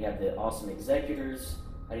 Then you have the awesome Executors.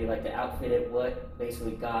 How do you like to outfit it? What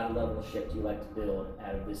basically god level ship do you like to build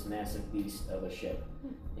out of this massive beast of a ship?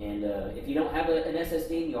 And if you don't have an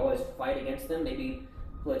SSD and you always fight against them, maybe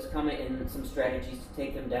let's comment in some strategies to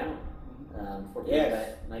take them down for people Yes.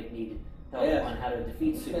 that might need help Yes. on how to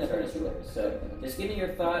defeat Superstar Destroyers. So just give me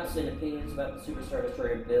your thoughts and opinions about the Superstar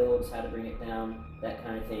Destroyer builds, how to bring it down, that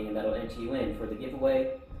kind of thing, and that'll enter you in for the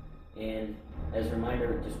giveaway. And as a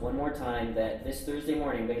reminder, just one more time, that this Thursday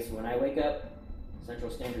morning, basically when I wake up,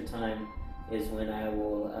 Central Standard Time, is when I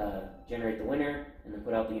will generate the winner and then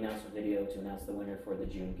put out the announcement video to announce the winner for the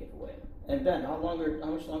June giveaway. And Ben, how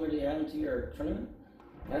much longer do you have into your tournament?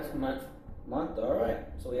 That's a month. Month, all right.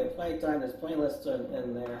 So we have plenty of time. There's plenty lists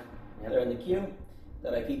in there. Yep. They're in the queue.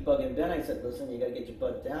 That I keep bugging Ben. I said, listen, you got to get your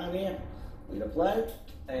butt down here. Lead a pledge.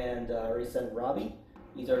 And I already sent Robbie.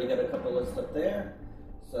 He's already got a couple lists up there.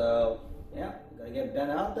 So yeah, got to get Ben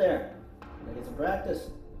out there. Got to get some practice.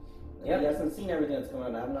 Yep. He hasn't seen everything that's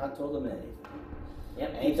going on. I've not told him anything.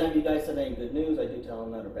 Yep. Anytime you guys said any good news, I do tell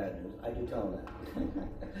him that, or bad news. I do tell him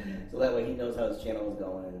that. So that way he knows how his channel is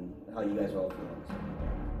going and how you guys are all feeling.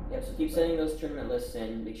 Yep, so keep sending those tournament lists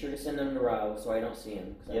in. Make sure to send them to Rao so I don't see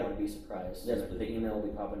them, because I Yep. want to be surprised. Yes, So please. the email will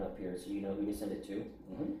be popping up here so you know who to send it to.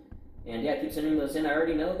 Mm-hmm. And yeah, keep sending those in. I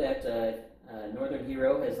already know that Northern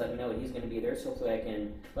Hero has let me know that he's going to be there, so hopefully I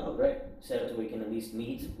can set up so we can at least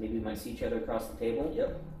meet. Maybe we might see each other across the table.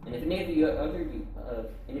 Yep. And if any of you,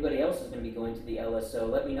 anybody else is going to be going to the LSO,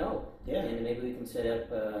 let me know. Yeah. And maybe we can set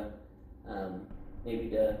up, maybe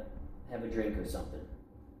to have a drink or something.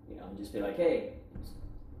 You know, and just be like, hey,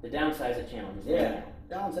 the downsize it channel. Just let me know.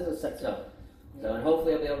 Down says a sex. So, and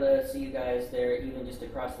hopefully I'll be able to see you guys there, even just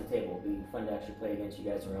across the table. It'll be fun to actually play against you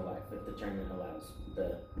guys in real life if the tournament allows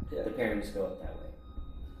the pairings go up that way.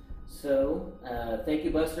 So, thank you,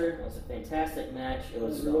 Buster. It was a fantastic match. It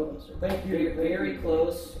was Thank you. very, very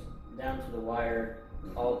close, down to the wire.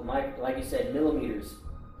 Like you said, millimeters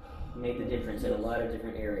made the difference in a lot of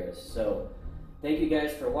different areas. So, thank you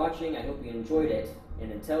guys for watching. I hope you enjoyed it.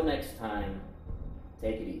 And until next time,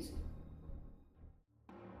 take it easy.